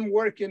that I'm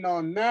working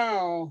on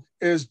now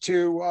is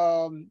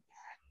to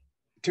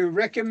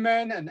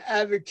recommend and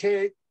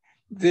advocate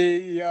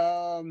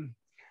the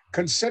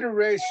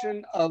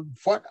consideration of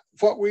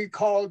what we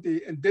call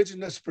the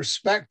indigenous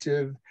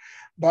perspective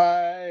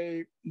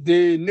by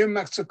the New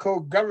Mexico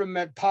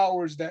government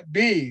powers that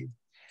be.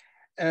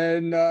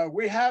 And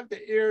we have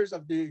the ears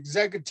of the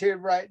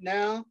executive right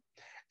now,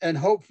 and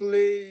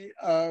hopefully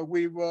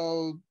we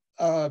will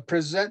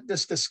present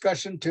this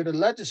discussion to the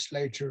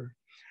legislature.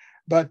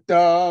 But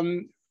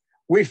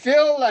we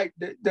feel like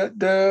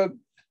the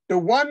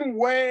one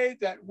way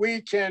that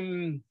we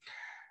can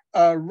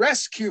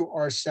rescue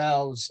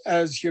ourselves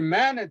as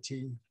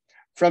humanity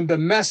from the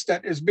mess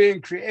that is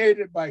being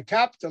created by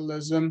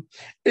capitalism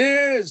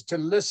is to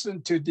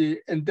listen to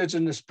the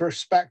indigenous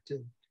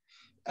perspective.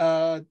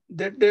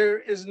 There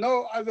is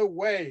no other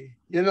way.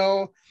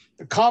 The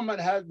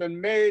comment has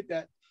been made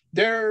that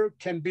there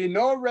can be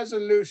no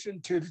resolution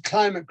to the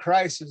climate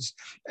crisis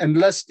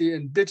unless the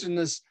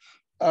indigenous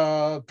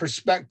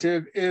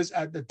perspective is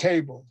at the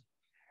table.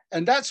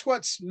 And that's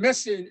what's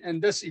missing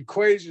in this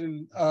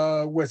equation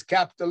with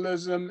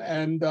capitalism.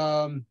 And,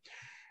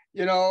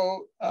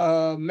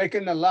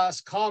 making the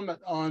last comment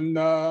on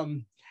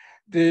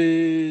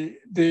the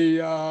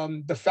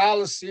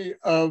fallacy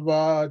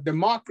of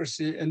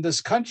democracy in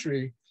this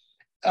country,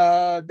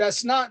 that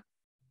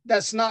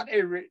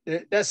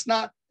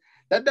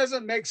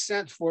doesn't make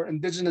sense for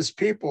indigenous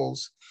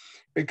peoples,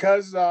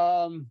 because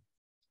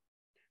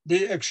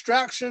the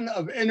extraction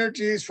of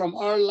energies from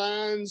our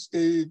lands,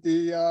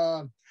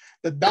 the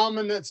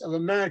dominance of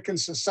American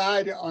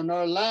society on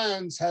our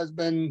lands has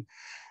been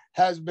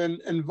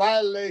in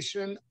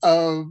violation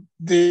of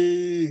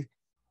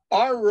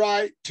our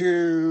right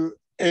to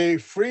a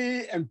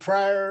free and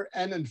prior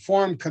and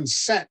informed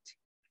consent.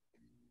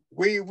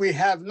 We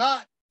have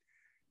not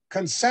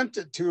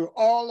consented to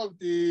all of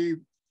the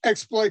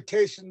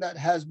exploitation that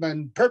has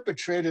been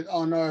perpetrated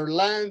on our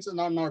lands and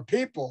on our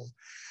people.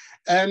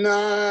 And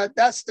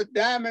that's the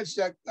damage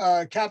that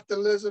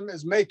capitalism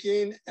is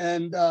making.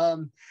 And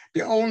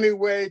the only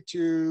way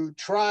to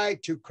try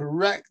to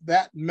correct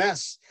that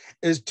mess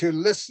is to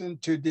listen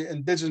to the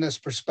indigenous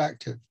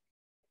perspective.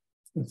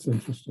 That's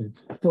interesting.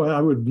 Well, I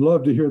would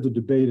love to hear the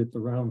debate at the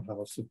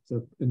Roundhouse if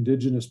the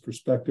indigenous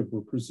perspective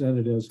were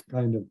presented as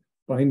kind of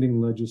binding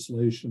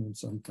legislation in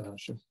some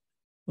fashion.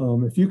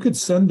 If you could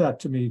send that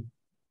to me,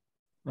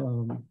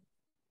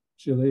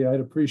 Chili, I'd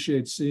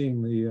appreciate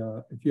seeing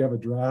if you have a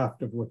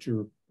draft of what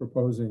you're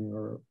proposing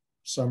or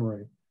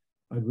summary,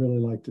 I'd really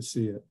like to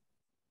see it.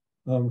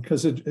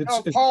 Because it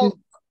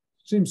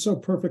seems so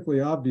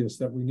perfectly obvious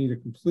that we need a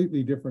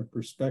completely different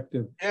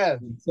perspective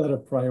and set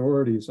of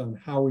priorities on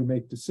how we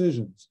make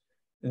decisions.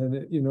 And,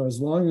 as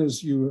long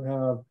as you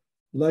have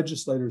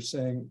legislators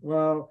saying,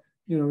 well,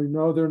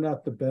 no, they're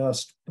not the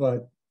best,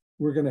 but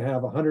we're going to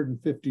have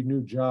 150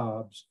 new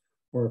jobs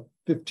or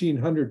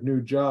 1,500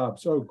 new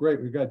jobs. Oh, great,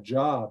 we got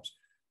jobs,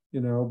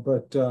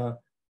 but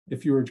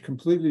if you were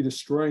completely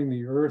destroying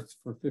the earth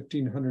for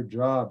 1,500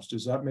 jobs,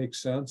 does that make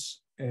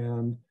sense?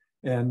 And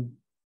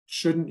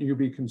shouldn't you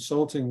be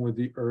consulting with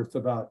the earth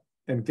about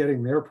and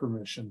getting their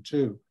permission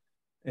too?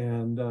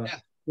 And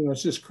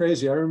it's just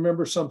crazy. I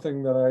remember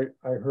something that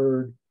I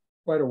heard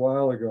quite a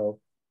while ago.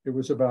 It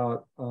was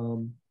about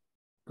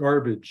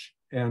garbage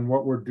and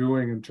what we're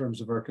doing in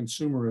terms of our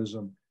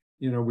consumerism.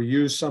 We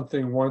use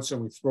something once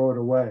and we throw it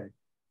away.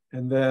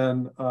 And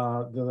then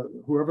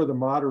whoever the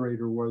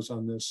moderator was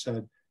on this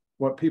said,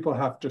 what people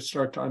have to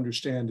start to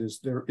understand is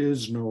there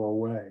is no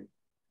away.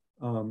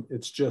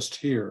 It's just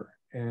here,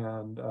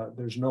 and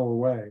there's no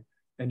away.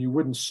 And you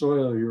wouldn't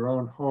soil your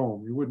own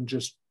home. You wouldn't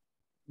just,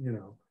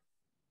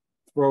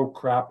 throw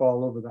crap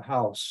all over the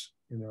house,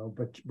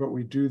 but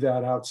we do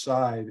that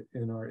outside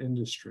in our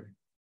industry.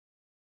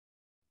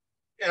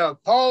 Yeah,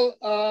 Paul,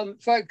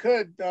 if I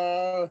could,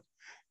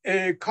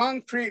 a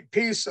concrete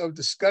piece of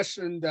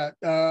discussion that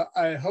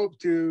I hope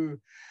to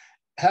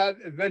have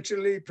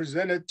eventually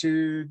presented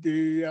to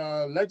the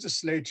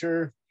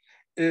legislature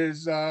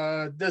is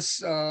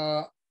this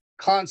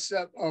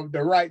concept of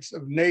the rights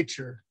of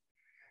nature.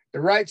 The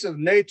rights of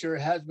nature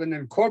has been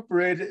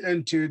incorporated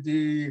into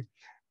the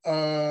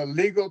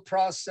legal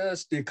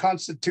process, the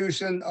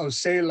constitution of,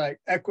 say, like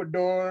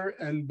Ecuador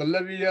and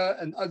Bolivia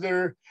and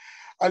other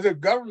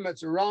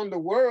governments around the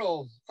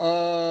world.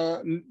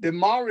 The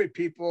Maori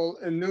people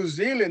in New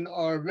Zealand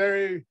are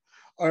very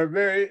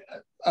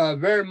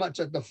much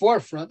at the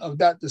forefront of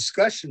that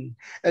discussion.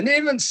 And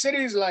even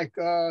cities like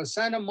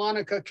Santa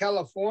Monica,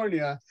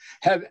 California,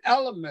 have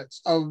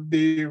elements of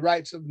the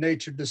rights of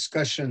nature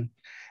discussion.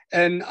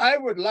 And I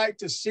would like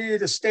to see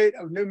the state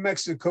of New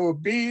Mexico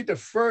be the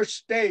first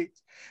state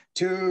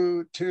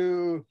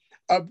to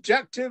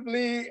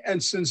objectively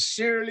and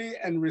sincerely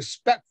and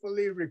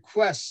respectfully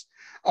request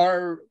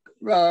or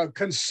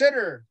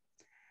consider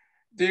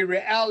the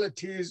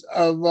realities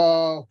of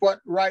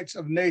what rights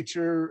of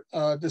nature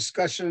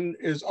discussion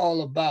is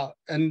all about.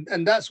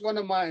 And that's one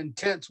of my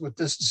intents with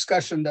this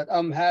discussion that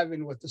I'm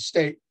having with the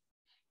state.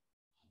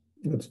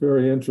 That's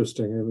very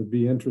interesting. It would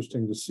be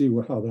interesting to see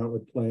how that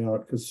would play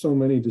out, because so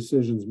many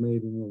decisions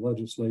made in the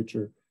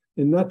legislature,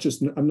 and not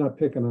just, I'm not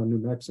picking on New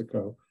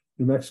Mexico.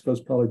 New Mexico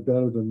is probably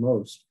better than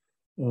most,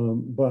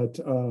 but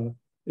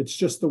it's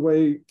just the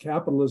way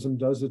capitalism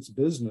does its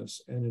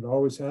business, and it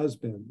always has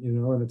been,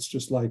 and it's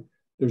just like,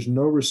 there's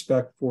no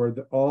respect for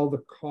all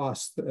the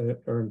costs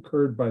that are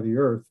incurred by the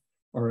earth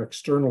are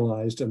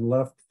externalized and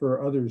left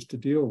for others to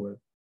deal with.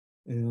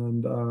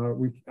 And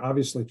we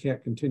obviously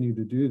can't continue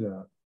to do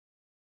that.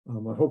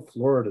 I hope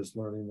Florida's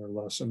learning their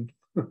lesson.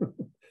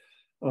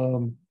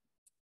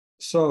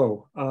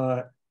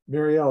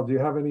 Mariel, do you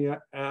have any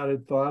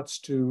added thoughts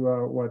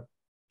to what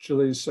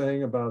Chili's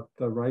saying about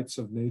the rights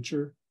of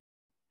nature?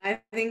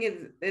 I think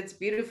it's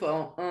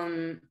beautiful.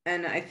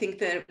 And I think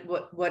that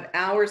what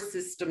our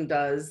system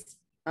does,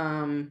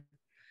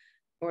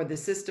 or the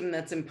system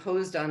that's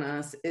imposed on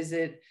us, is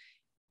it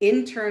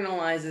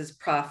internalizes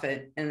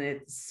profit and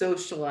it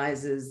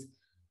socializes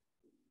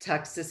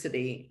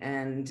toxicity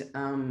and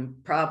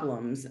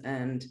problems,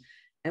 and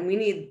we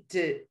need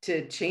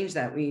to change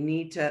that. We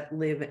need to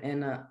live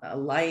in a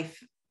life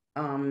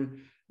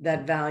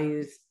that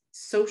values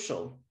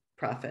social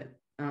profit,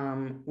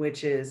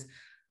 which is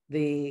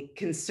the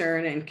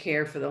concern and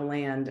care for the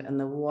land and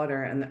the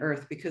water and the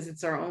earth, because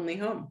it's our only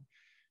home.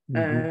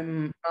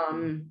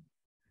 Mm-hmm.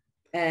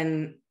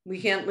 And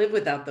we can't live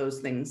without those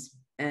things.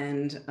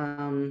 And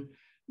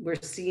we're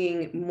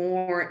seeing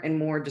more and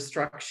more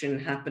destruction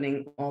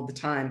happening all the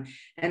time.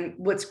 And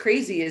what's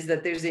crazy is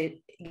that there's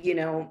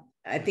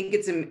I think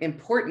it's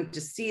important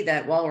to see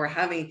that while we're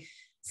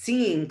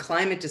seeing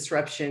climate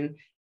disruption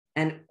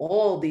and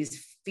all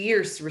these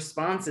fierce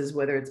responses,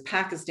 whether it's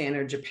Pakistan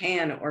or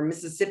Japan or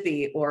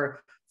Mississippi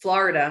or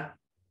Florida,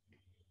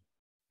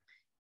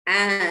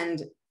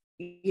 and,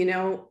 you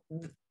know,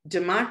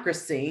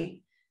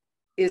 democracy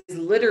is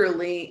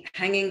literally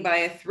hanging by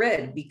a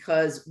thread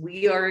because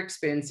we are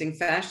experiencing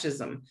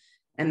fascism.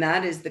 And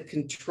that is the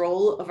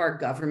control of our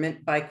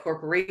government by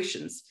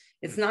corporations.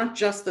 It's not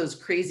just those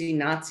crazy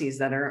Nazis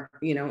that are,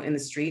 you know, in the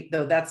street,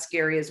 though that's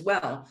scary as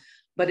well.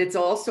 But it's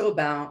also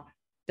about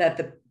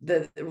that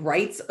the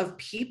rights of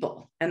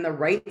people and the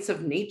rights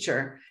of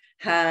nature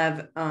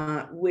have,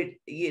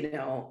 you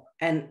know,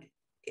 and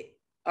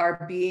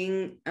are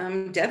being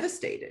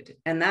devastated.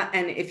 And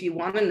if you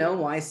want to know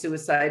why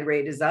suicide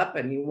rate is up,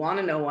 and you want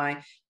to know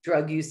why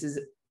drug use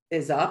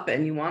is up,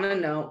 and you want to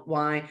know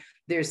why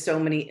there's so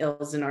many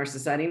ills in our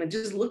society, and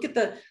just look at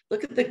the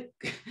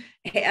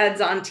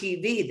ads on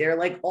TV. They're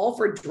like all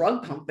for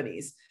drug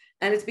companies.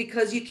 And it's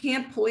because you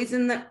can't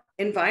poison the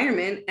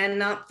environment and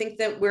not think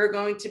that we're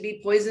going to be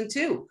poisoned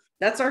too.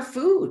 That's our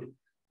food.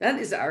 That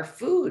is our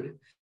food.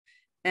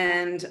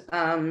 And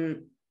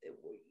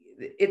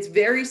it's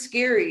very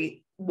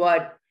scary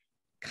what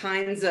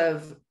kinds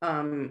of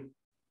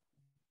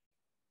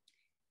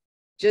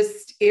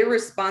just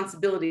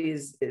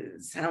irresponsibilities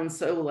sounds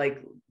so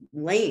like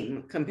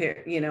lame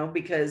compared, you know,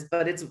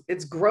 but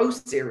it's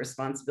gross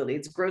irresponsibility,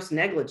 it's gross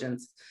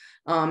negligence.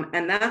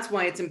 And that's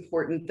why it's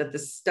important that the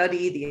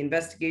study, the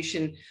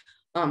investigation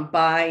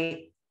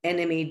by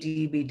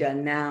NMAD be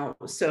done now.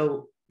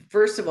 So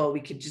first of all,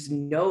 we could just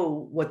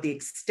know what the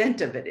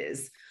extent of it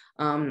is.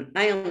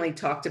 I only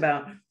talked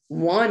about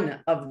one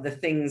of the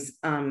things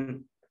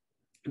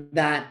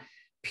that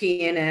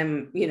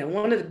P&M, you know,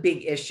 one of the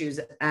big issues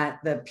at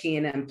the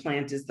P&M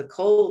plant is the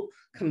coal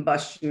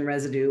combustion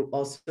residue,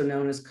 also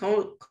known as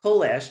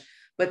coal ash.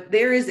 But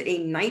there is a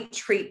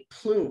nitrate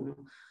plume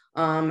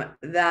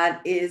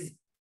that is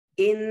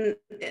in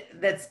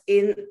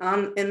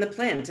the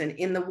plant and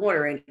in the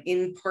water and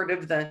in part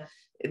of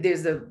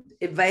there's a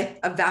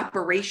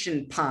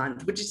evaporation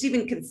pond, which is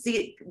even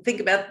think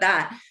about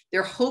that.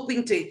 They're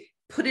hoping to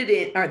put it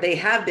in, or they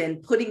have been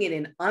putting it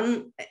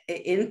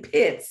in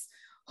pits,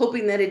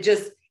 hoping that it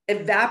just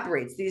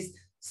evaporates. These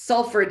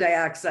sulfur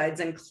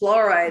dioxides and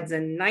chlorides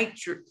and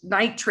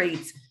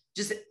nitrates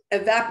just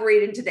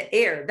evaporate into the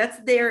air. That's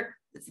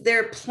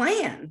their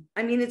plan.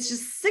 I mean, it's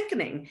just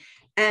sickening.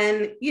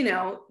 And, you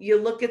know, you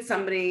look at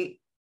somebody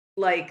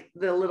like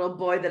the little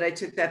boy that I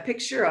took that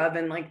picture of,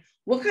 and like,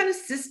 what kind of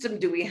system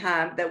do we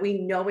have that we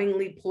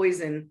knowingly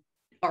poison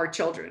our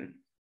children?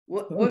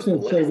 What is that?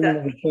 One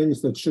of the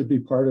things that should be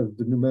part of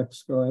the New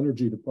Mexico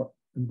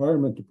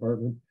Environment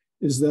Department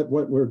is that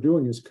what we're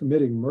doing is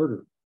committing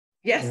murder.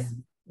 Yes.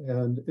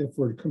 And if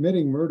we're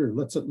committing murder,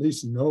 let's at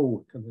least know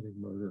we're committing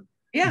murder.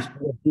 Yeah.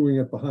 Instead of doing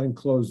it behind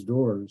closed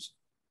doors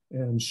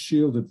and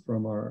shielded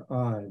from our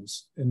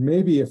eyes. And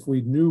maybe if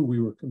we knew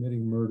we were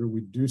committing murder,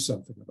 we'd do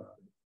something about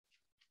it.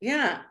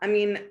 Yeah. I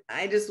mean,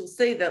 I just will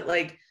say that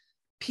like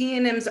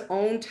P&M's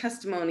own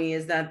testimony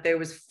is that there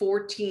was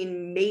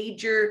 14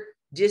 major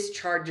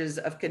discharges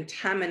of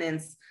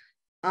contaminants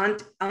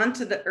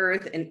onto the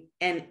earth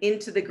and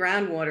into the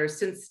groundwater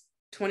since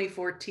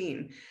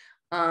 2014.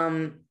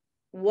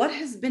 What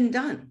has been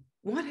done?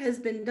 What has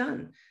been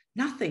done?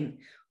 Nothing.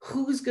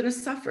 Who's going to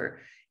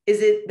suffer?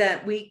 Is it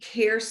that we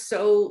care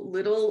so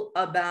little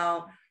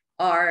about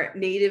our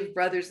Native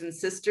brothers and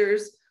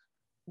sisters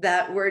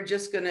that we're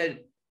just going to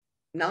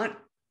not,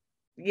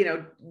 you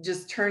know,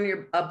 just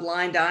turn a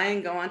blind eye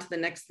and go on to the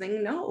next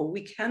thing? No,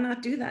 we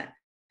cannot do that.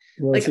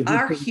 Well, like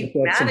our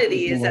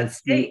humanity is at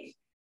stake.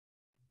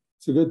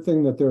 It's a good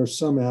thing that there are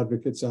some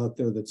advocates out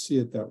there that see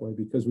it that way,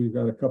 because we've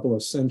got a couple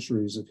of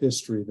centuries of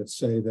history that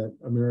say that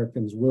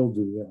Americans will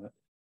do that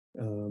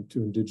to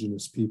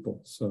indigenous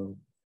people. So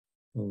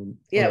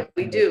yeah,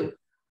 we do.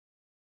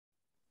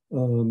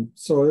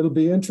 So it'll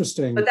be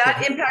interesting. But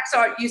that impacts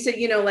you said,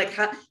 you know, like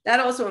that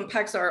also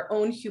impacts our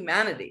own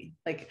humanity.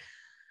 Like,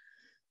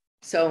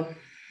 so.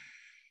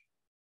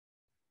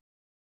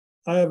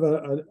 I have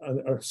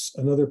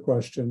another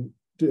question.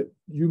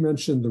 You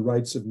mentioned the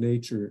rights of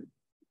nature,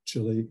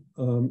 Chili.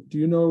 Do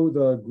you know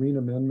the Green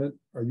Amendment?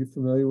 Are you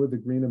familiar with the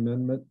Green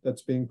Amendment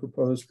that's being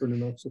proposed for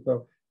New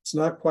Mexico? It's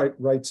not quite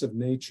rights of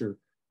nature,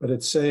 but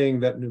it's saying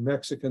that New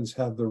Mexicans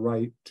have the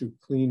right to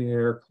clean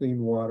air,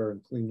 clean water,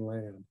 and clean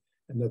land,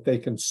 and that they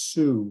can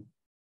sue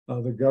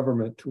the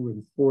government to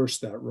enforce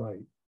that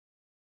right.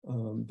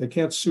 They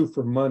can't sue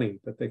for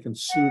money, but they can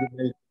sue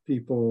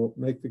to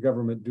make the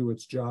government do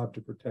its job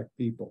to protect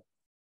people.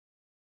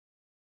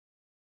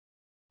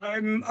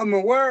 I'm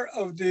aware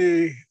of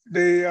the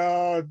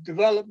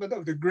development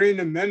of the Green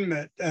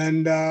Amendment,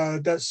 and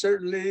that's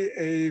certainly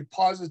a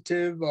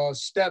positive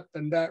step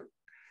in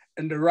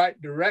the right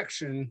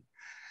direction.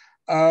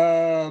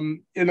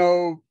 You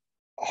know,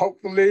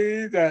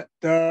 hopefully that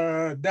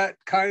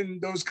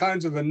those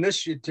kinds of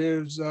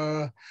initiatives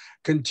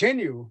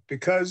continue,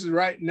 because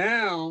right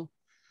now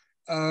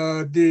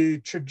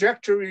the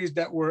trajectories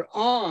that we're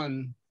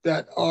on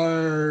that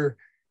are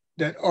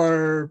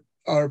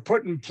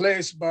put in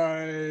place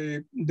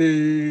by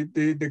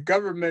the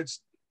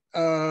governments,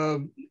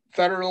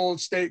 federal,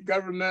 state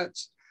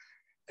governments,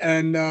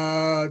 and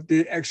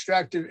the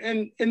extractive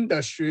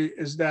industry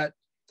is that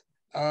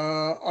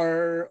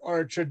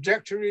our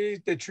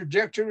trajectories, the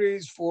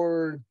trajectories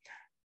for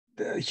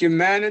the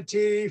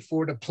humanity,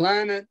 for the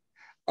planet,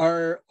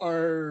 are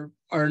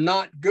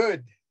not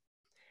good.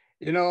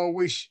 You know,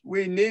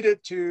 we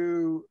needed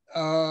to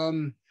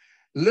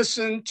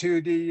listen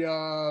to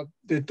the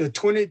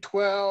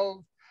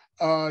 2012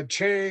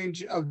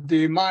 change of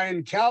the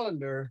Mayan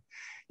calendar.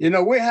 You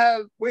know, we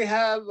have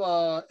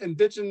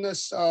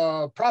indigenous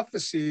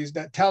prophecies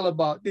that tell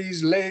about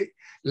these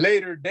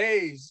later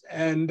days,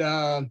 and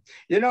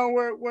you know,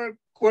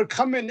 we're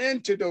coming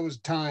into those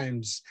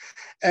times,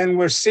 and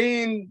we're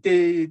seeing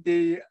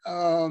the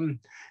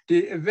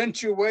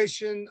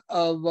eventuation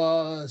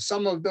of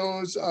some of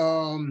those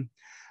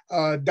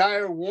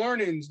dire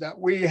warnings that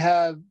we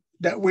have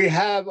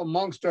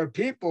amongst our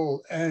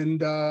people,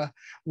 and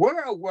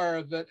we're aware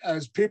of it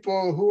as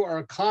people who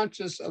are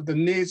conscious of the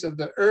needs of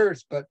the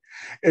earth. But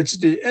it's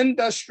the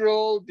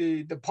industrial,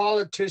 the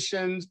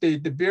politicians, the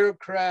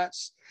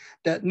bureaucrats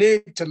that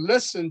need to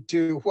listen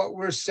to what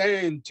we're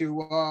saying,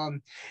 to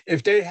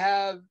if they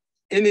have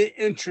any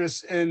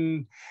interest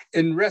in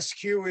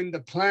rescuing the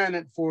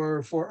planet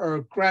for our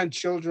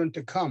grandchildren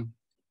to come.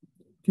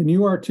 Can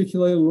you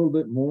articulate a little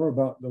bit more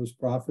about those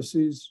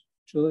prophecies,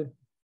 Chili?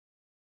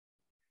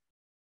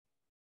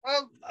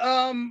 Well,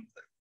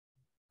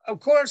 of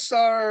course,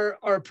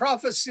 our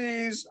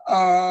prophecies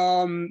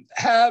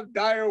have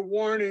dire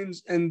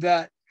warnings in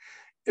that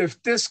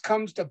if this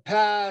comes to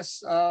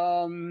pass,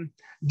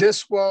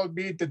 this will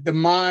be the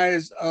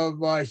demise of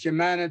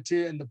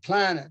humanity and the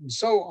planet and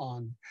so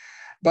on.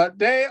 But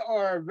they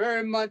are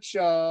very much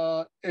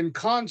in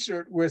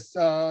concert with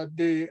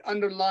the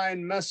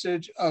underlying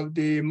message of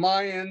the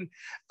Mayan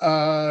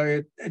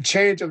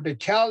change of the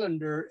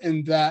calendar,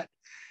 in that,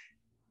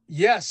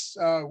 yes,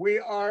 we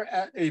are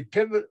at a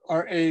pivot,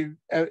 or a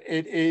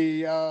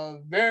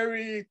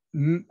very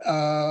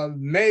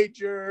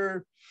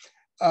major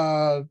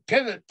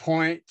pivot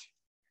point.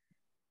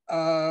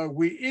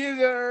 We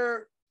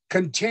either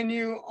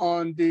continue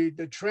on the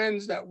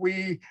trends that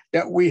we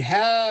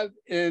have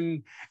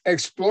in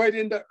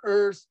exploiting the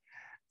earth,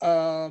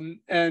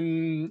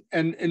 and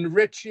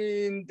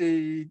enriching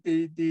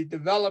the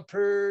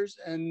developers,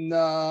 and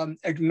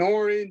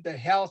ignoring the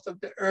health of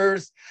the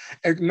earth,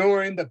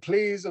 ignoring the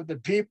pleas of the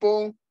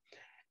people.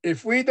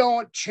 If we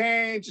don't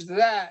change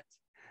that,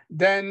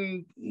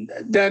 then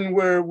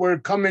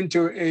we're coming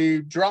to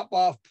a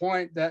drop-off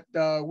point that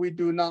we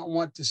do not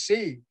want to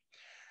see.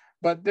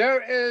 But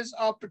there is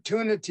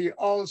opportunity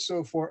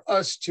also for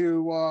us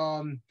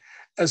to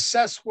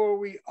assess where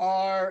we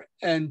are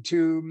and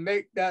to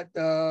make that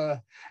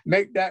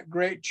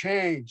great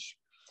change.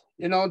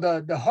 You know,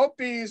 the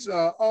Hopis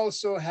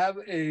also have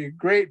a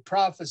great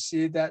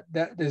prophecy that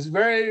is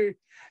very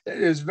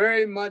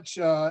much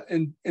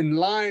in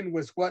line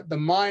with what the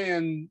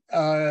Mayan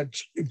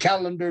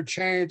calendar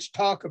change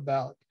talk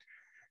about.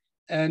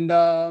 And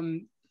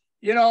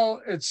you know,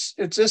 it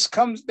just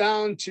comes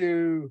down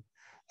to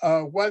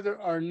whether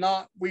or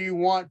not we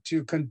want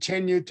to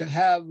continue to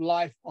have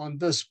life on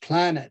this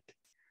planet.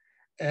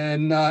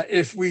 And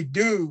if we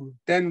do,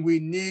 then we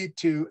need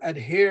to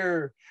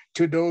adhere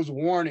to those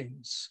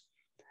warnings.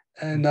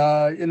 And,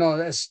 you know,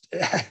 that's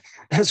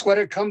what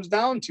it comes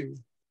down to.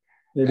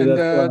 Maybe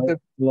that's why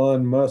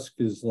Elon Musk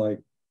is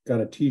like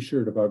got a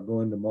T-shirt about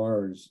going to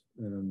Mars,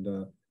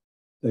 and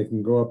they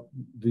can go up,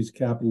 these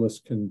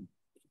capitalists can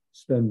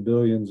spend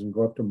billions and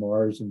go up to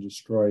Mars and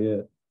destroy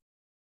it.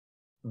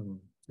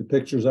 The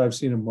pictures I've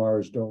seen of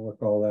Mars don't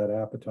look all that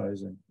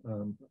appetizing.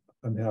 I'm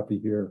happy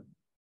here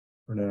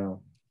for now.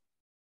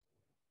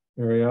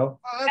 Mariel?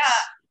 Yeah,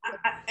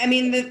 I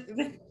mean,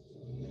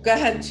 go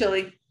ahead,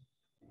 Chili.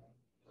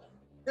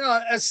 You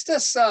know, it's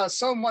just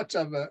so much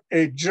of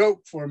a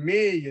joke for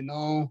me, you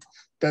know,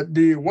 that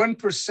the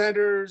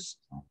 1%ers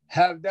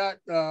have that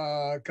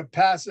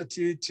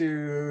capacity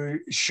to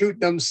shoot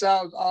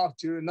themselves off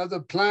to another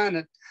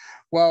planet,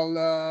 while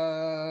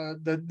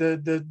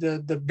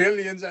the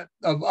billions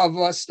of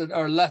us that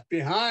are left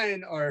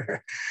behind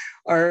are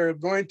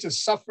going to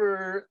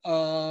suffer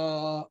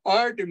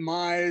our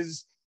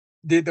demise,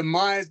 the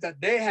demise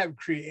that they have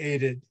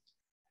created.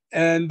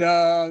 And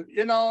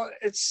you know,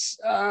 it's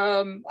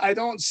I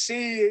don't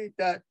see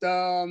that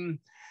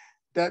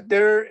that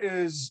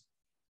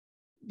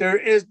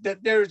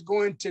there's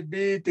going to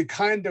be the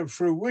kind of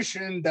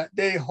fruition that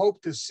they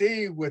hope to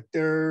see with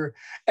their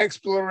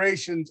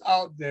explorations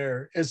out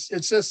there. It's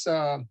just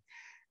a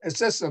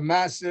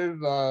massive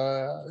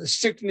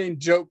sickening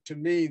joke to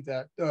me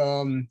that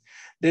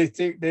they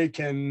think they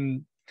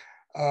can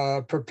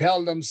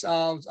propel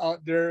themselves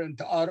out there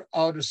into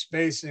outer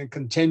space and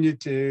continue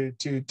to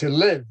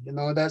live. You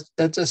know,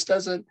 that just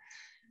doesn't.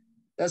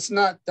 That's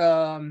not.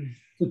 The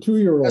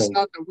 2-year-old. That's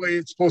not the way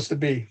it's supposed to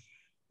be.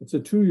 It's a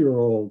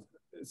 2-year-old.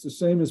 it's the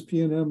same as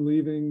P&M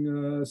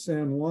leaving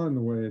San Juan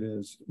the way it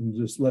is, and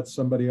just let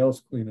somebody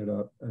else clean it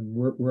up. And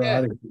we're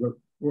out of here.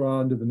 We're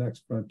on to the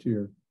next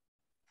frontier.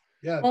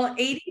 Yeah. Well,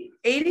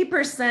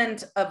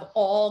 80% of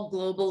all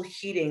global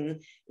heating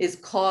is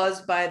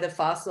caused by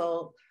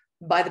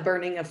the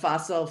burning of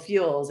fossil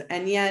fuels.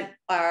 And yet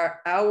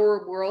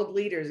our world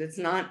leaders, it's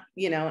not,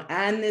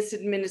 and this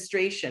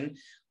administration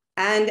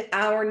and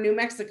our New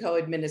Mexico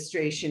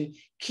administration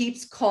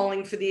keeps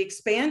calling for the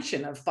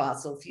expansion of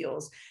fossil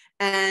fuels.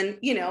 And,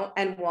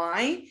 and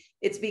why?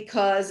 It's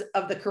because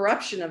of the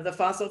corruption of the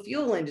fossil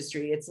fuel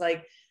industry. It's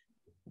like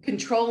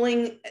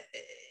controlling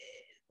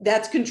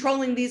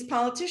these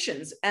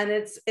politicians, and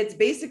it's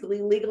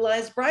basically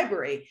legalized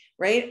bribery,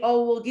 right?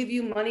 Oh, we'll give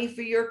you money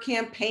for your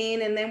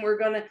campaign, and then we're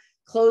going to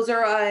close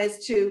our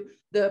eyes to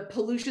the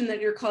pollution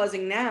that you're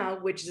causing now,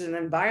 which is an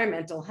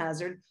environmental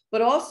hazard,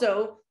 but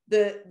also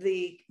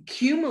the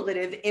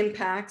cumulative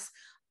impacts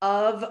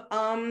of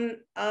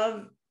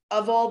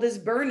all this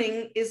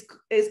burning is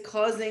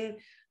causing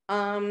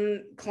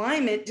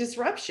climate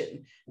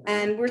disruption.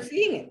 And we're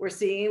seeing it. We're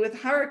seeing it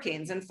with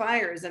hurricanes and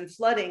fires and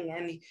flooding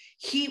and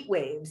heat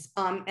waves.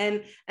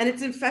 And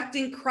it's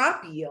affecting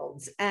crop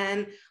yields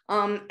and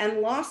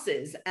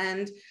losses,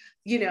 and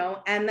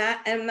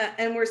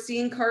and we're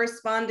seeing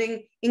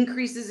corresponding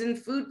increases in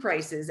food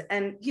prices,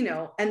 and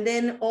and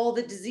then all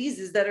the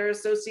diseases that are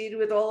associated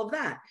with all of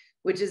that,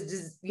 which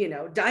is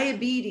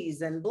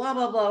diabetes and blah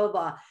blah blah blah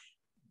blah.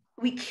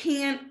 We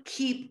can't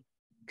keep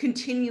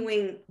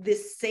continuing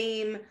this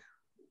same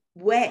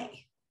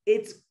way.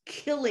 It's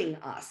killing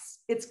us.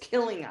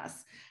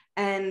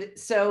 And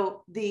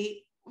so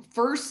the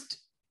first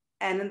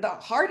and the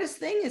hardest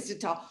thing is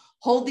to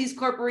hold these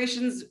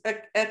corporations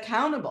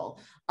accountable.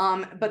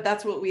 But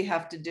that's what we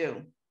have to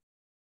do.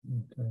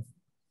 Okay.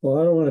 Well,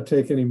 I don't want to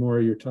take any more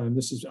of your time.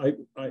 This is, I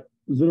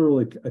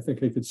literally, I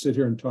think I could sit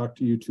here and talk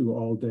to you two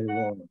all day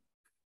long.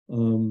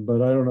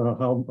 But I don't know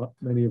how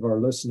many of our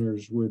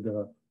listeners would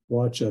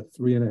watch a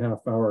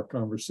 3.5-hour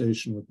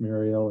conversation with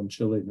Mariel and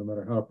Chili, no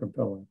matter how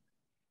compelling.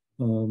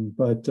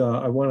 But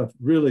I want to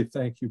really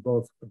thank you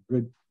both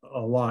a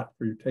lot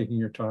for taking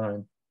your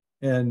time.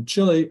 And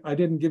Chili, I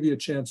didn't give you a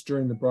chance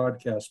during the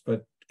broadcast,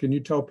 but can you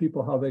tell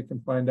people how they can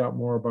find out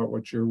more about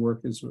what your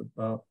work is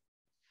about?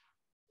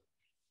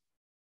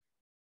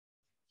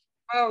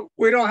 Well,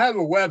 we don't have a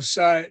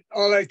website.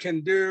 All I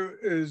can do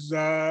is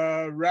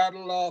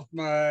rattle off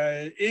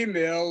my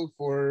email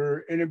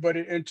for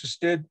anybody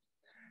interested.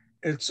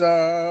 It's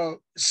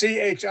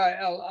CHILI,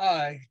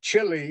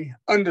 Chili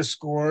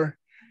 _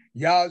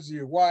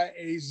 Yazzie,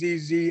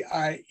 YAZZIE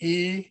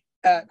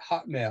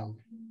 @hotmail.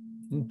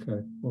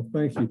 Okay. Well,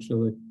 thank you,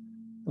 Chili.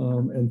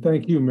 And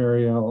thank you,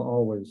 Mariel,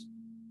 always.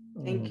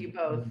 Thank you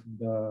both.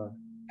 And,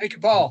 Thank you,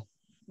 Paul.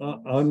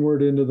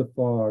 onward into the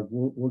fog.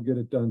 We'll get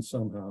it done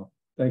somehow.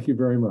 Thank you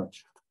very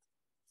much.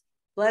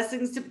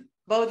 Blessings to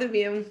both of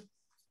you.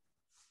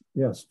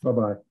 Yes.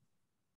 Bye-bye.